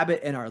something a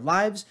habit in our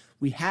lives,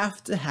 we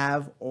have to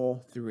have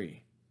all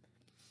three.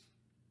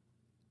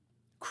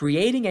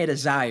 Creating a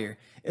desire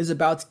is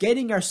about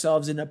getting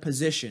ourselves in a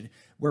position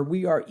where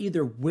we are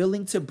either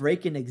willing to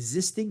break an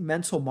existing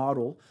mental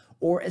model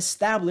or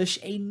establish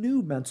a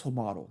new mental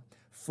model.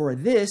 For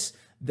this,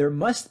 there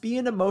must be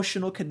an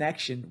emotional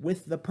connection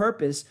with the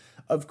purpose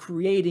of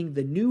creating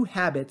the new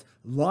habit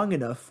long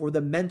enough for the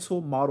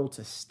mental model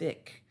to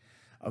stick.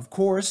 Of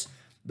course,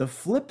 The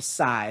flip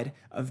side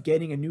of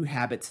getting a new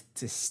habit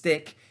to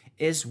stick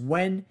is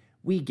when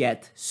we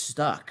get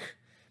stuck.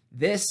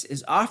 This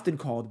is often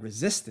called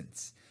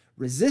resistance.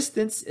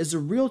 Resistance is a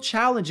real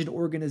challenge in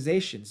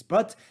organizations,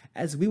 but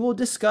as we will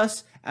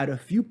discuss at a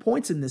few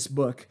points in this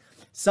book,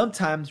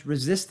 sometimes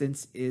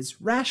resistance is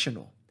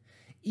rational.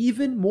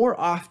 Even more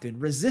often,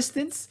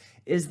 resistance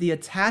is the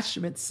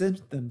attachment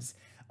symptoms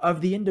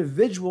of the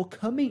individual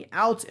coming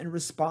out in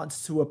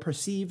response to a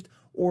perceived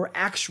or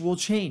actual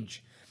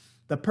change.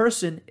 The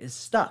person is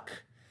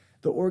stuck.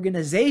 The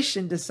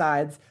organization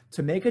decides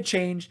to make a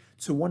change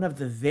to one of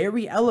the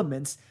very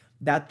elements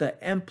that the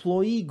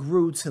employee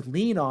grew to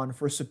lean on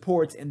for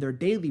support in their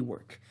daily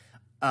work.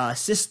 A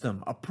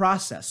system, a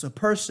process, a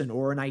person,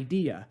 or an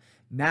idea.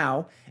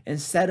 Now,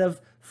 instead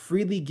of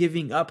freely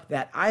giving up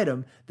that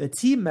item, the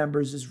team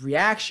members'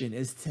 reaction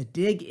is to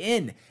dig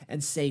in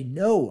and say,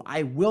 "No,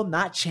 I will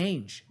not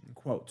change," in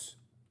quotes.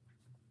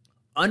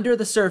 Under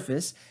the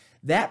surface,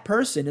 that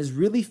person is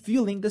really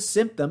feeling the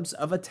symptoms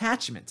of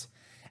attachment.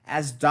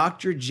 As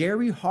Dr.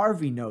 Jerry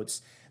Harvey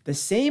notes, the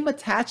same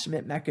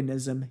attachment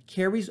mechanism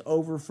carries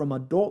over from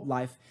adult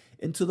life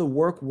into the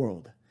work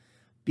world.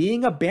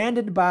 Being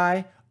abandoned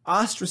by,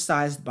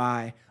 ostracized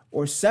by,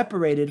 or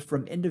separated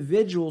from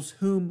individuals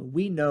whom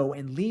we know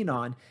and lean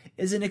on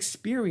is an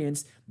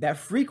experience that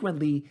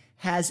frequently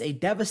has a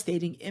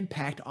devastating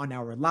impact on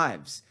our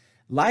lives.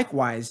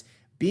 Likewise,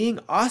 being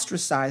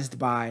ostracized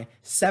by,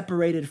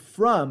 separated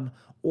from,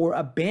 or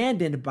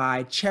abandoned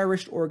by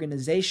cherished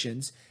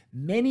organizations,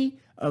 many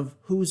of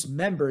whose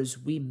members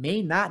we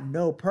may not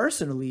know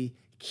personally,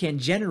 can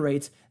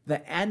generate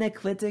the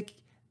analytic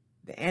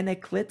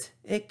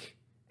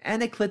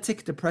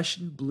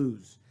depression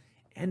blues.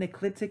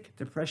 Analytic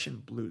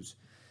depression blues.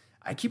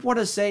 I keep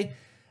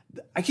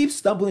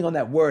stumbling on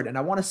that word, and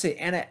I want to say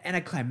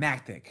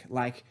anticlimactic,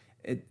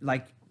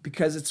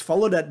 because it's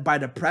followed by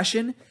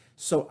depression.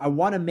 So I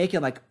want to make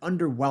it like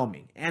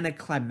underwhelming.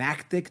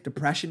 Anticlimactic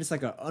depression. It's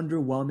like an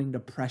underwhelming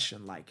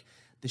depression. Like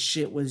the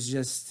shit was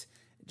just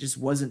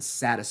wasn't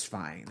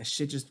satisfying. The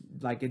shit just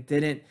like it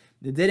didn't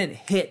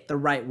hit the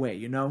right way,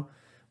 you know?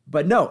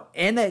 But no,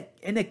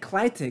 analytic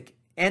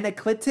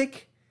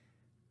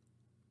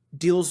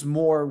deals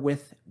more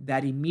with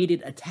that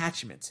immediate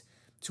attachment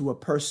to a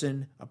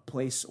person, a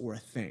place, or a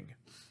thing.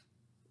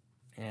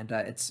 And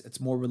it's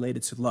more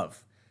related to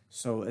love.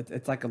 So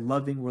it's like a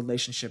loving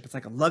relationship. It's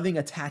like a loving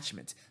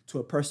attachment to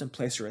a person,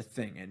 place, or a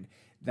thing. And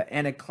the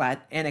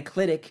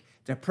analytic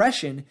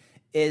depression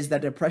is the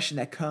depression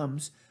that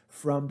comes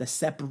from the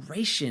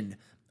separation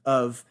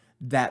of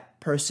that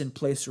person,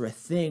 place, or a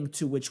thing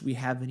to which we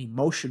have an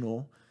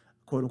emotional,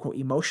 quote unquote,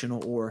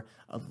 emotional or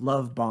a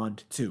love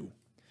bond to.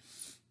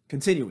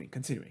 Continuing.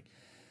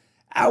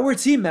 Our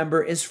team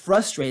member is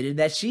frustrated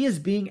that she is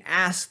being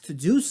asked to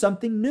do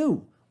something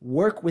new,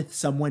 work with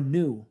someone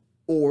new,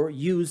 or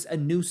use a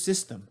new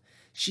system.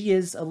 She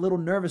is a little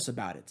nervous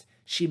about it.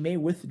 She may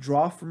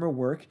withdraw from her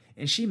work,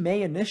 and she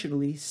may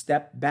initially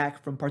step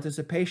back from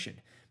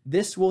participation.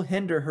 This will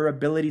hinder her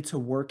ability to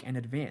work and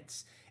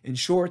advance. In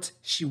short,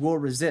 she will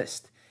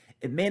resist.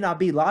 It may not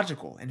be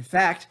logical. In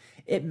fact,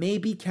 it may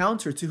be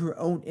counter to her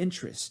own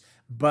interests.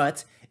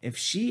 But if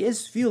she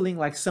is feeling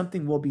like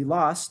something will be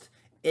lost,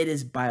 it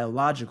is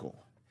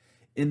biological.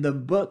 In the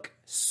book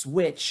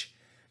Switch,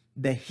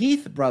 the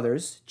Heath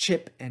brothers,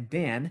 Chip and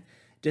Dan,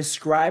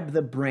 describe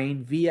the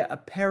brain via a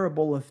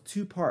parable of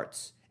two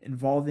parts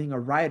involving a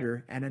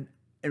rider on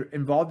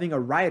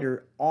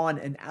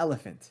an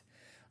elephant.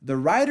 The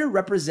rider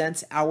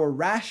represents our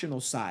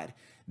rational side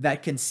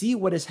that can see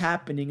what is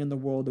happening in the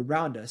world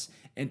around us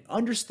and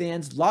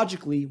understands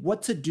logically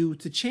what to do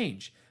to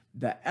change.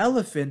 The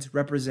elephant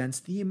represents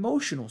the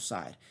emotional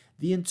side,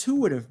 the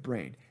intuitive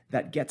brain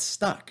that gets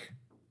stuck.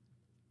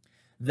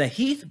 The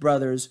Heath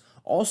brothers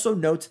also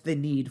note the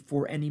need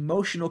for an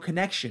emotional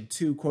connection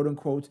to, quote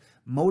unquote,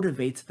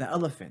 motivate the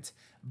elephant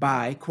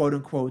by, quote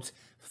unquote,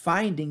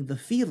 finding the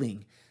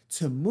feeling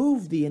to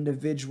move the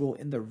individual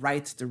in the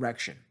right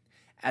direction.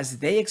 As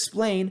they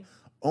explain,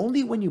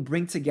 only when you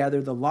bring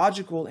together the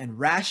logical and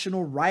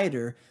rational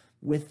rider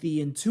with the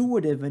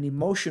intuitive and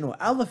emotional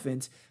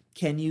elephant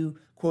can you,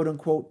 quote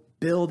unquote,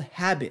 build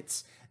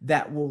habits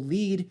that will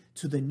lead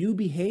to the new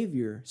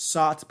behavior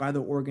sought by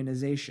the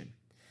organization.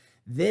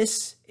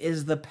 This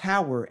is the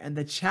power and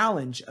the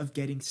challenge of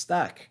getting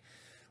stuck.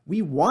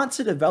 We want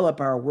to develop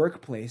our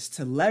workplace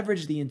to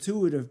leverage the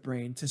intuitive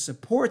brain to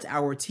support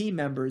our team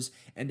members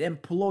and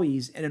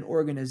employees in an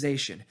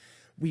organization.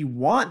 We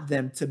want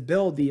them to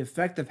build the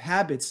effective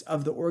habits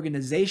of the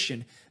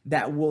organization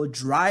that will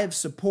drive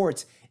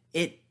support,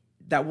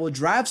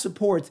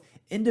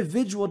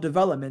 individual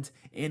development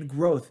and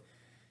growth.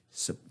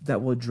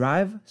 That will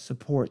drive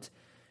support.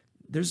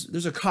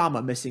 There's a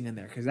comma missing in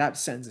there because that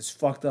sentence is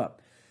fucked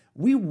up.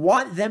 We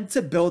want them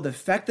to build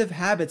effective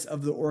habits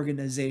of the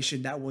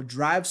organization that will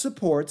drive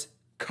support,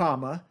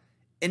 comma,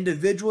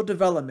 individual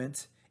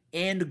development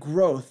and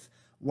growth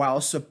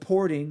while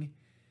supporting.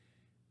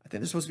 I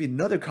think there's supposed to be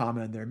another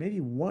comma in there,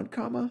 maybe one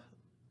comma,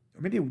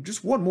 or maybe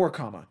just one more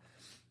comma.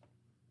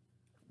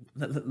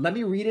 Let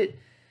me read it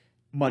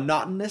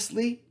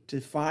monotonously to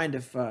find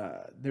if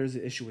there's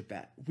an issue with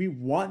that. We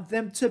want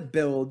them to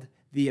build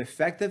the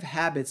effective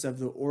habits of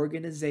the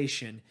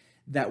organization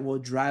that will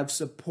drive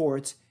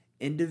support,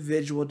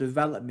 individual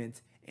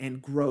development,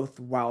 and growth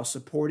while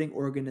supporting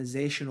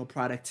organizational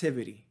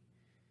productivity.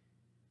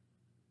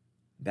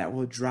 That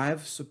will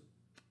drive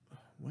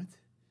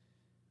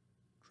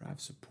drive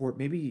support.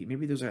 Maybe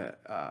there's a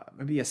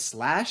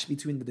slash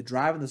between the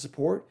drive and the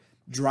support.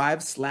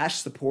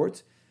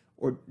 Drive/support,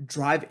 or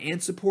drive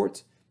and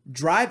support.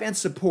 Drive and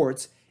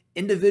support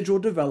individual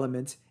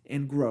development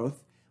and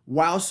growth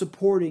while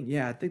supporting.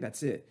 Yeah, I think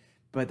that's it.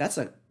 But that's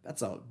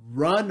a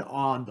run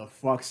on the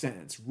fuck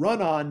sentence.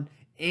 Run on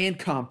and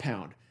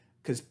compound.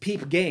 Because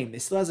peep game,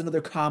 it still has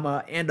another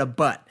comma and a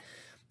but.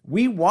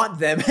 We want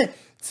them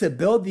to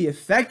build the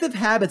effective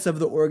habits of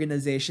the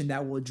organization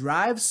that will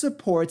drive,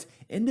 support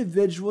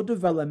individual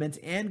development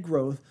and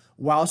growth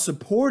while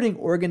supporting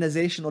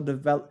organizational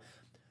development.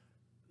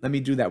 Let me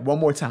do that one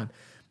more time.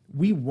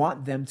 We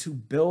want them to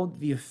build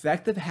the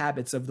effective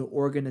habits of the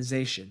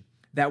organization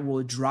that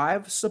will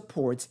drive,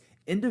 support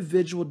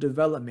individual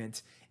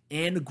development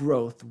and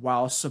growth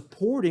while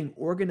supporting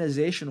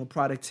organizational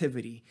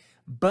productivity.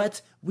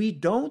 But we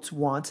don't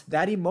want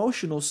that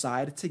emotional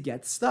side to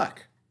get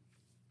stuck.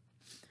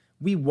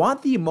 We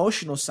want the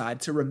emotional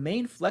side to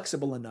remain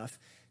flexible enough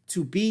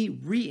to be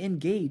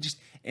re-engaged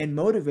and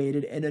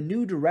motivated in a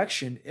new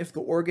direction if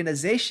the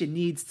organization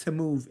needs to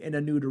move in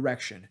a new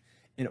direction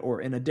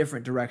or in a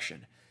different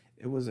direction.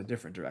 It was a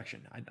different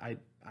direction. I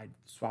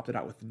swapped it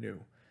out with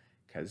new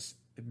because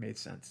it made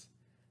sense.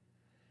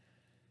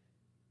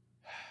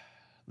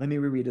 Let me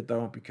reread it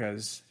though,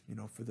 because,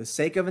 for the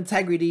sake of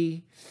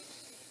integrity,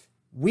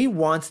 we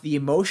want the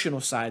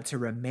emotional side to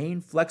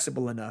remain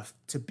flexible enough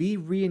to be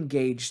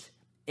re-engaged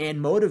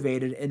and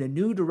motivated in a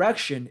new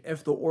direction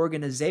if the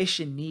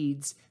organization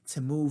needs to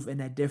move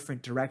in a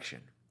different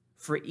direction.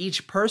 For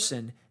each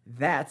person,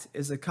 that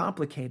is a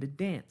complicated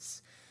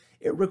dance.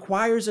 It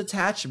requires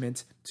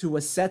attachment to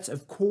a set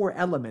of core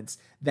elements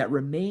that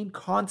remain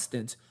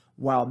constant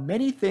while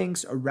many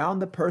things around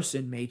the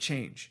person may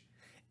change.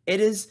 It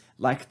is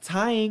like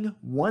tying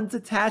one's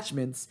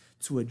attachments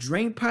to a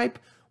drain pipe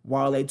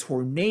while a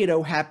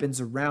tornado happens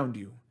around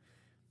you.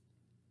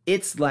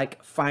 It's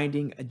like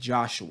finding a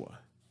Joshua.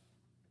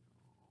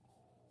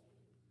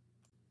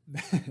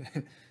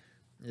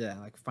 Yeah,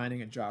 like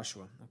finding a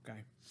Joshua.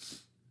 Okay.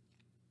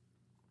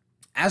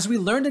 As we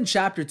learned in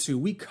chapter 2,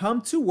 we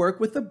come to work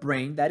with a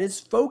brain that is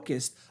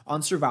focused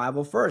on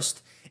survival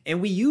first,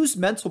 and we use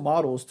mental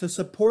models to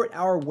support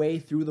our way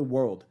through the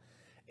world.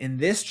 In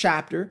this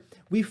chapter,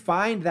 we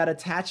find that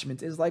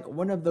attachment is like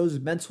one of those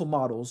mental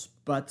models,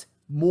 but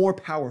more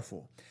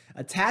powerful.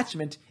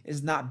 Attachment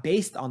is not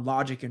based on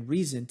logic and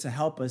reason to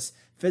help us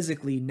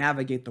physically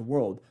navigate the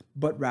world,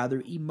 but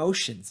rather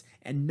emotions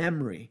and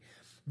memory.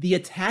 The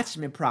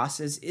attachment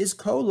process is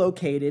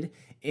co-located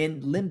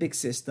in limbic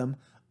system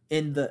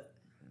in the...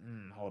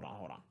 Hold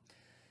on.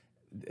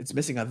 It's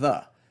missing a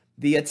the.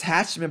 The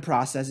attachment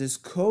process is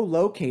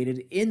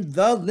co-located in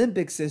the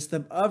limbic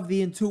system of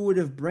the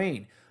intuitive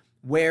brain,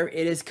 where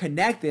it is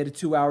connected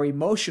to our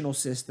emotional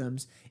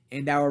systems,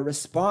 and our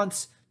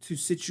response to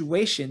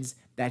situations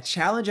that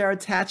challenge our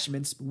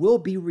attachments will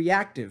be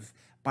reactive,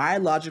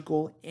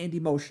 biological, and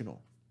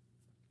emotional.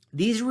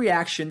 These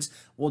reactions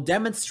will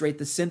demonstrate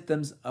the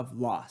symptoms of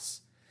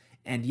loss.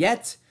 And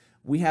yet,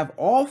 we have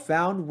all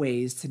found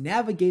ways to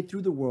navigate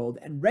through the world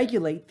and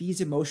regulate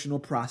these emotional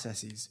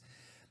processes.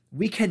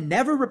 We can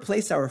never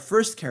replace our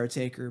first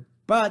caretaker,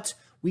 but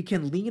we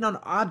can lean on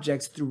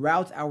objects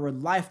throughout our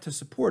life to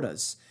support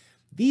us.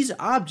 These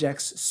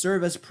objects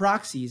serve as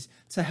proxies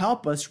to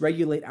help us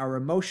regulate our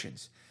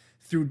emotions.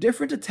 Through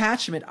different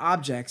attachment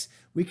objects,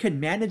 we can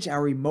manage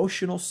our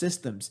emotional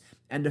systems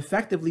and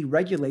effectively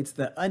regulate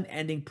the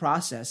unending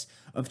process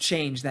of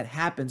change that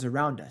happens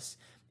around us.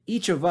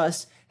 Each of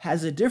us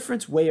has a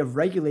different way of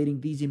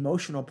regulating these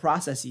emotional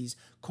processes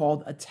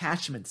called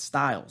attachment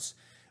styles.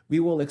 We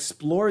will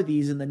explore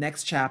these in the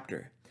next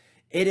chapter.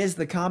 It is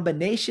the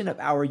combination of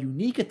our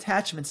unique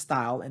attachment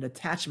style and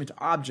attachment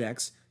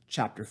objects,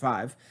 chapter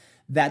 5,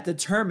 that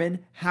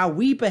determine how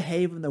we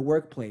behave in the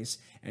workplace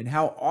and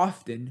how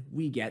often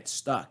we get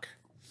stuck.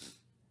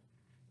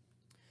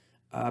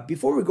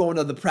 Before we go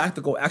into the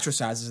practical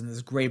exercises in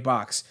this gray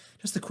box,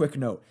 just a quick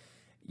note.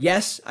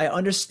 Yes, I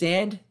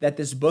understand that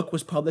this book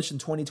was published in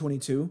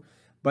 2022,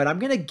 but I'm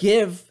going to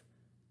give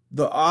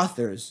the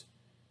authors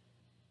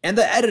and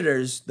the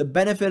editors the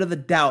benefit of the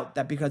doubt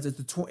that because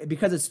it's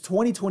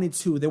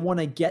 2022, they want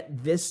to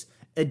get this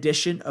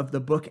edition of the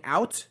book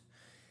out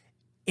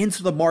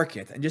into the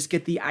market and just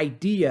get the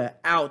idea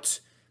out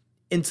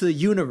into the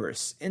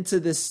universe, into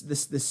this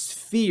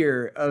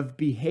sphere of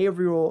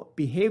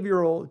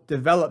behavioral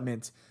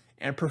development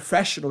and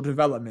professional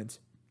development.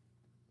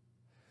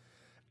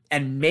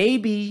 And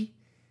maybe,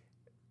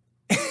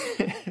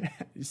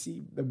 you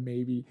see the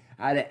maybe,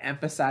 I had to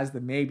emphasize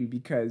the maybe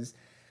because,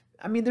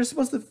 they're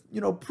supposed to,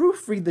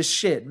 proofread the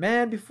shit,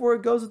 man, before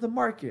it goes to the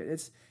market.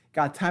 It's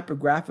got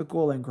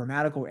typographical and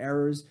grammatical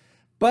errors,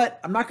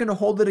 But I'm not going to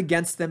hold it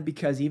against them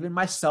because even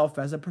myself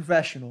as a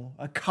professional,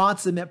 a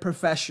consummate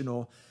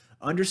professional,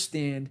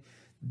 understand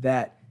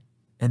that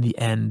in the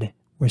end,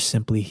 we're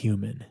simply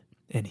human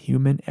and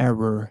human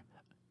error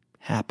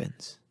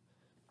happens.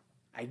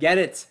 I get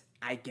it.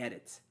 I get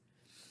it.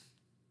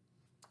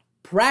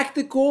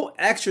 Practical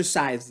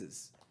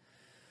exercises.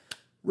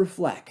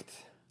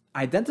 Reflect.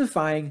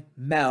 Identifying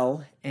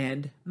Mel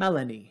and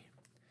Melanie.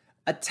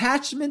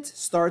 Attachment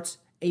starts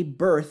a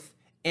birth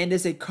and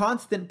is a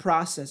constant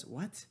process.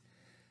 What?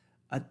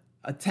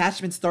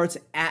 Attachment starts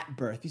at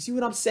birth. You see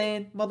what I'm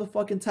saying?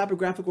 Motherfucking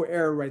typographical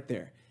error right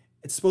there.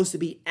 It's supposed to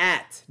be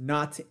at,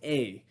 not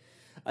a.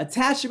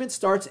 Attachment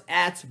starts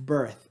at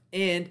birth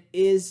and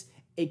is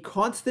a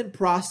constant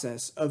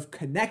process of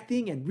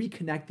connecting and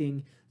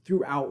reconnecting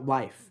throughout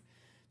life.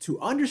 To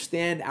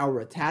understand our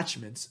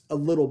attachments a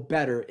little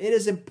better, it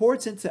is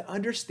important to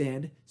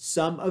understand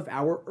some of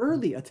our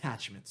early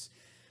attachments.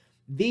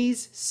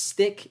 These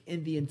stick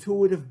in the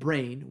intuitive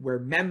brain where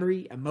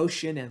memory,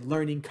 emotion, and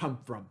learning come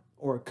from,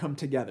 or come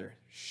together.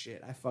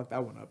 Shit, I fucked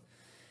that one up.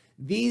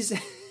 These,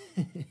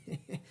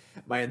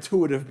 my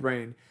intuitive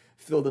brain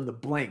filled in the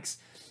blanks.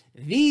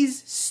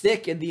 These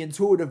stick in the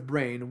intuitive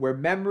brain where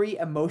memory,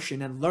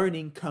 emotion, and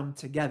learning come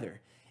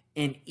together.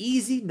 An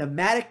easy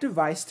mnemonic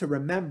device to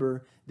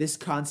remember this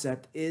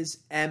concept is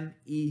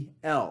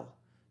MEL.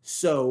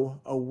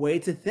 So a way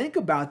to think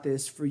about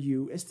this for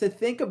you is to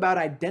think about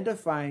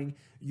identifying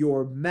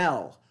your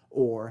Mel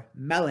or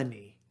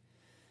Melanie.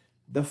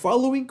 The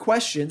following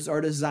questions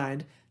are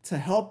designed to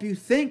help you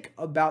think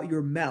about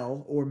your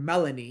Mel or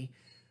Melanie.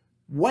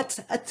 What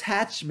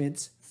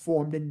attachments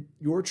formed in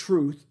your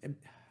truth?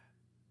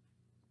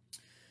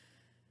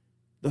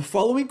 The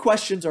following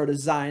questions are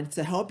designed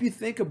to help you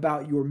think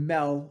about your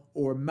Mel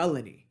or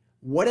Melanie.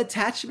 What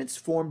attachments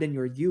formed in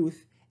your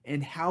youth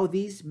and how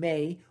these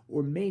may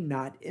or may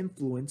not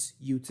influence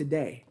you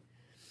today.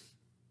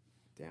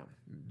 Damn,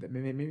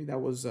 maybe that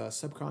was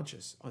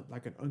subconscious,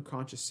 like an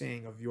unconscious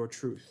saying of your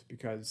truth,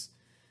 because,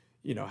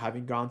 you know,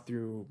 having gone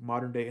through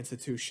modern day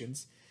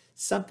institutions,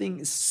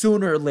 something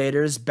sooner or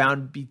later is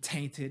bound to be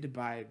tainted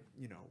by,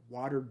 you know,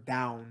 watered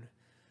down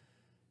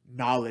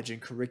knowledge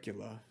and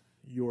curricula.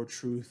 Your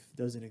truth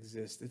doesn't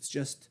exist. It's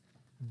just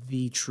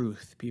the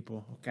truth,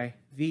 people, okay?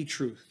 The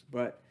truth.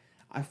 But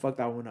I fucked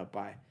that one up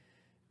by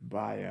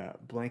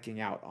blanking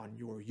out on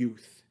your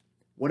youth.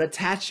 What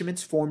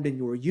attachments formed in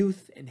your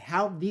youth and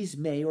how these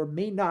may or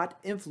may not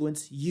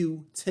influence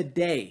you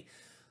today.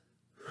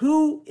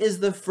 Who is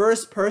the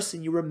first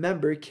person you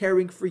remember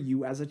caring for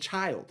you as a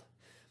child?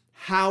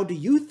 How do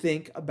you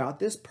think about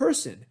this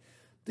person?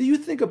 Do you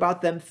think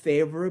about them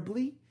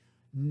favorably,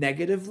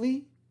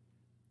 negatively?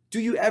 Do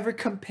you ever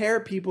compare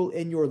people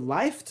in your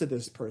life to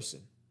this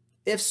person?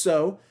 If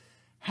so,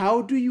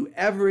 how do you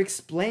ever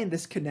explain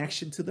this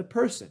connection to the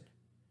person?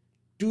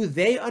 Do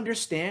they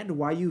understand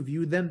why you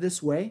view them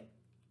this way?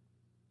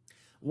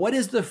 What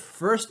is the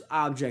first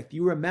object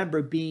you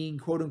remember being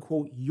quote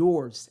unquote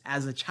yours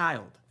as a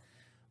child?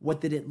 What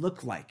did it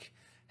look like?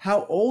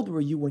 How old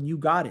were you when you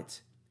got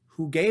it?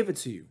 Who gave it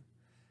to you?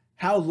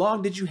 How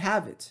long did you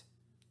have it?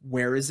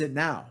 Where is it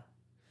now?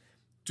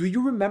 Do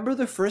you remember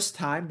the first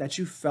time that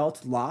you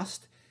felt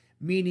lost,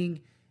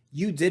 meaning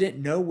you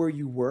didn't know where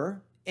you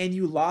were and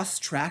you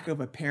lost track of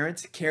a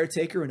parent,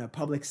 caretaker in a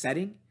public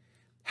setting?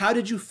 How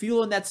did you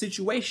feel in that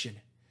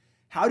situation?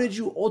 How did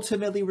you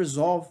ultimately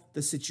resolve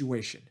the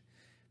situation?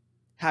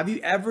 Have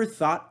you ever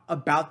thought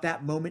about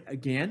that moment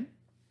again?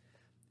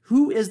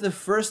 Who is the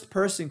first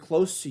person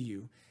close to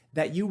you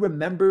that you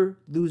remember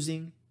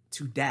losing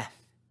to death?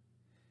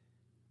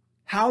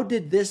 How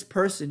did this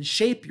person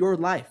shape your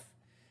life?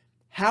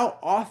 How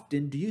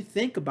often do you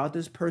think about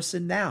this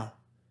person now?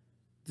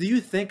 Do you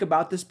think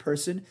about this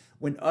person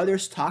when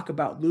others talk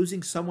about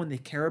losing someone they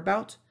care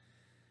about?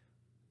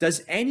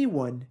 Does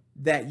anyone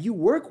that you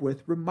work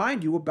with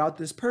remind you about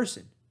this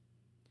person?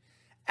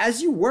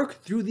 As you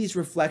work through these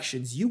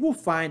reflections, you will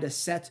find a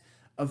set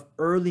of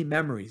early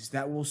memories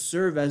that will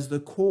serve as the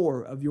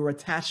core of your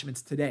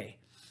attachments today.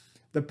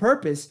 The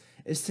purpose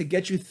is to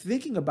get you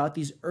thinking about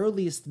these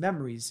earliest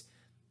memories.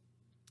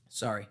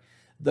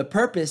 The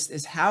purpose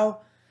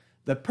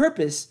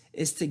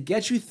is to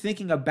get you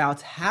thinking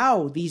about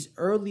how these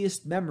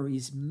earliest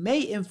memories may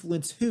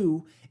influence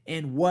who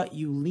and what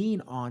you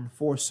lean on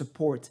for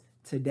support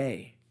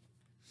today.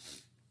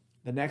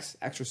 The next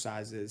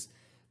exercise is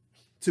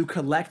to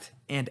collect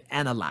and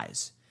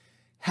analyze.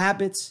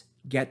 Habits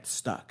get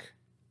stuck.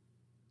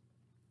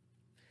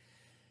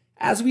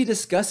 As we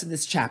discuss in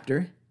this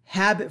chapter,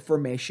 habit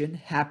formation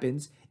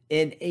happens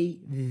in a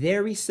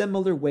very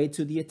similar way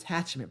to the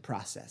attachment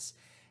process.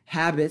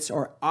 Habits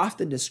are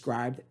often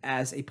described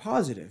as a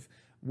positive,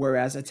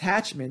 whereas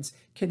attachments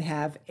can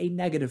have a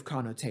negative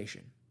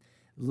connotation.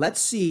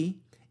 Let's see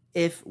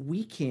if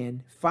we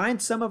can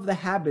find some of the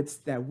habits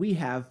that we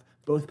have,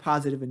 both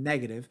positive and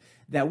negative,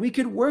 that we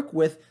could work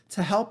with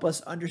to help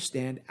us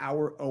understand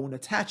our own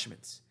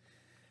attachments.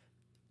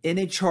 In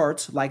a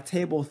chart like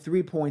Table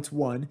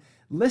 3.1,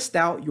 list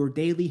out your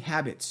daily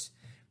habits.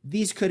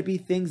 These could be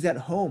things at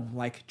home,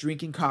 like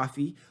drinking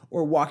coffee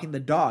or walking the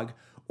dog,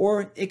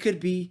 or it could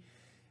be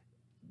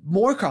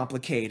more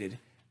complicated,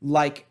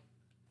 like,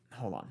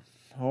 hold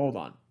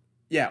on.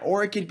 Yeah,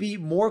 or it could be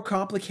more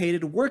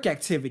complicated work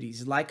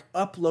activities, like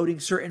uploading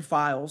certain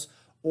files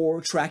or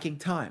tracking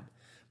time.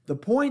 The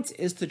point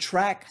is to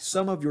track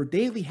some of your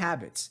daily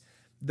habits,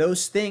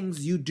 those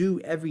things you do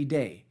every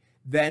day.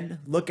 Then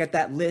look at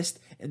that list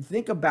and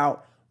think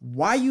about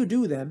why you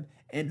do them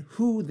and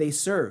who they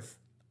serve.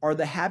 Are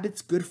the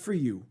habits good for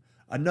you,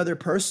 another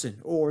person,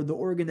 or the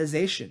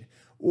organization?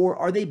 Or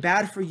are they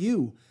bad for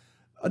you,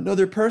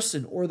 another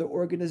person, or the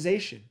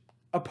organization?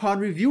 Upon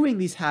reviewing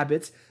these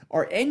habits,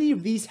 are any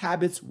of these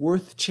habits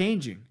worth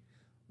changing?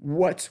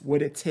 What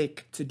would it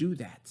take to do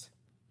that?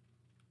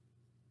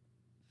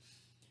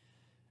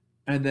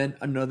 And then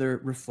another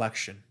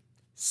reflection.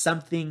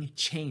 Something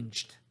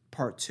changed,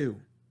 part 2.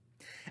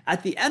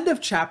 At the end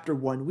of chapter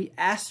 1, we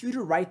asked you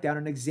to write down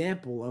an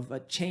example of a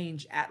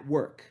change at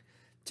work.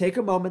 Take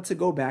a moment to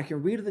go back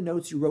and read the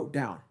notes you wrote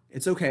down.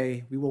 It's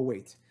okay, we will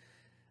wait.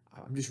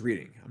 I'm just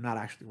reading, I'm not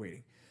actually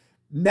waiting.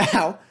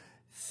 Now,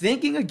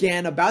 thinking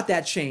again about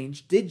that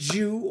change, did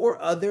you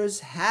or others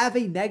have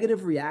a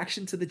negative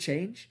reaction to the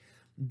change?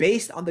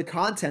 Based on the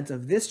content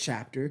of this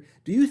chapter,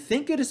 do you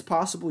think it is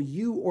possible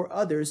you or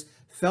others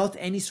felt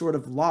any sort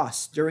of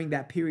loss during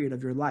that period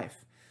of your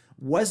life?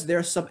 Was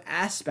there some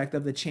aspect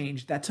of the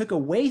change that took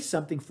away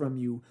something from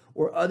you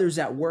or others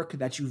at work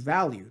that you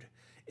valued?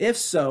 If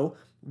so,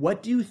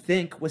 what do you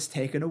think was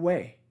taken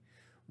away?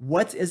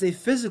 What is a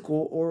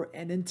physical or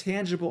an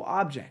intangible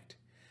object?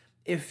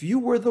 If you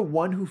were the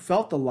one who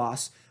felt the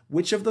loss,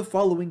 which of the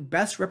following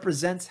best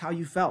represents how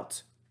you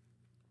felt?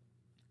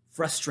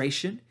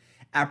 Frustration,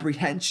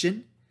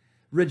 apprehension,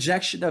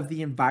 rejection of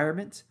the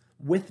environment,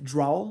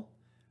 withdrawal,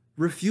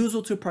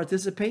 refusal to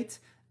participate,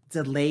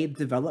 delayed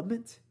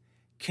development?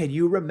 Can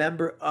you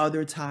remember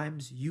other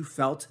times you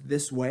felt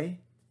this way?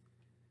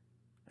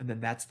 And then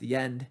that's the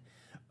end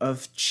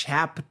of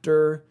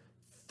chapter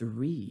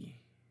 3.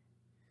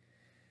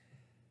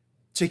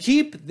 To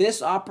keep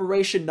this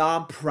operation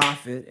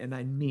nonprofit, and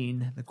I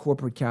mean the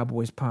Corporate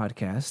Cowboys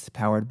Podcast,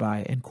 powered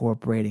by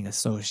Incorporating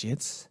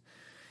Associates,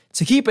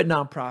 to keep it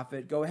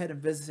nonprofit, go ahead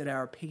and visit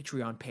our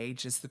Patreon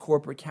page. It's the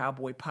Corporate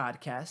Cowboy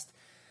Podcast.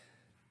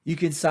 You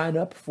can sign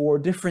up for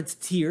different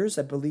tiers.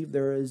 I believe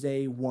there is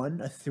a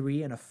 $1, a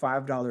 $3, and a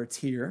 $5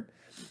 tier.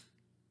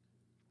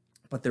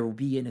 But there will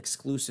be an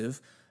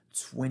exclusive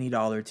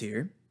 $20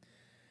 tier.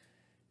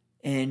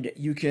 And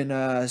you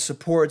can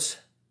support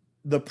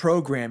the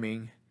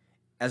programming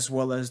as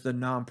well as the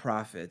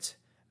nonprofit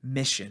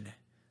mission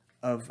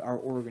of our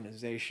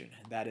organization.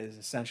 That is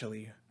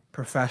essentially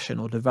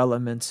professional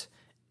development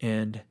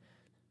and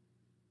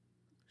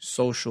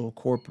social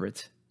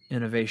corporate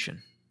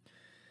innovation.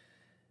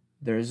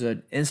 There's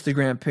an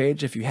Instagram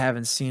page if you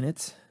haven't seen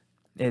it.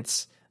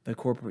 It's the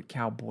Corporate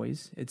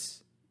Cowboys.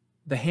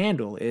 The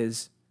handle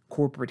is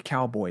Corporate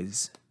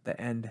Cowboys. The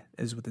end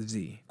is with a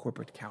Z.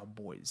 Corporate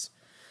Cowboys.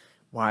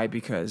 Why?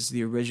 Because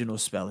the original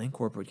spelling,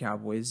 Corporate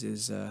Cowboys,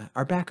 is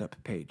our backup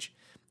page.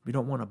 We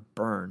don't want to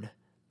burn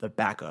the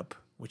backup,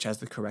 which has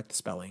the correct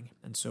spelling.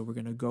 And so we're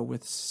going to go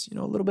with,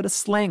 a little bit of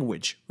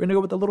slangwich. We're going to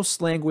go with a little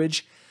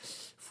slangwich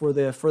for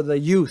the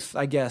youth,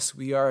 I guess.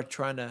 We are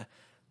trying to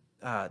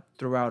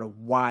throw out a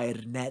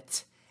wide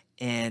net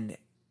and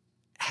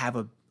have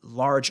a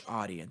large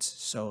audience.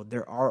 So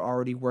there are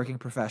already working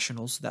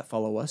professionals that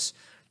follow us.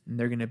 And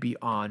they're going to be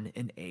on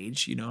in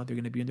age, they're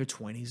going to be in their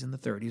 20s and the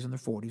 30s and their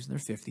 40s and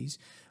their 50s.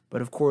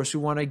 But of course, we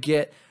want to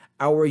get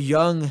our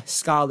young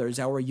scholars,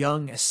 our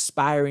young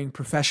aspiring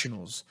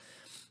professionals,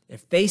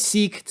 if they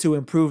seek to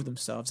improve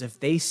themselves, if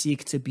they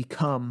seek to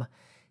become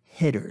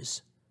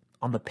hitters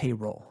on the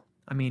payroll.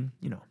 I mean,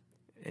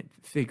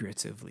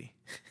 figuratively.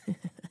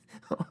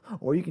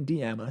 Or you can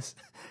DM us.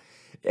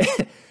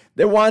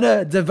 They want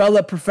to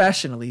develop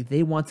professionally.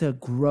 They want to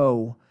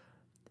grow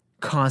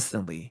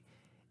constantly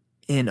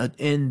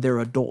in their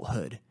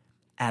adulthood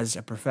as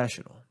a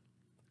professional.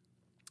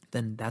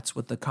 Then that's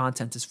what the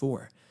content is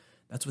for.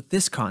 That's what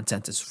this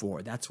content is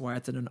for. That's why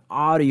it's in an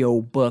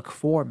audiobook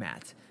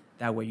format.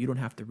 That way you don't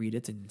have to read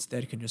it and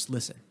instead can just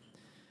listen.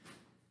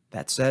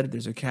 That said,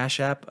 there's a Cash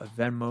App, a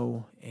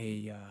Venmo,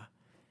 a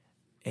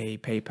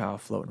PayPal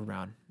floating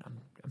around.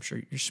 I'm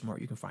sure you're smart.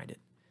 You can find it.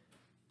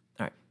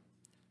 All right.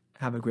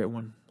 Have a great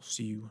one.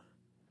 See you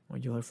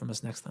when you'll hear from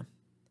us next time.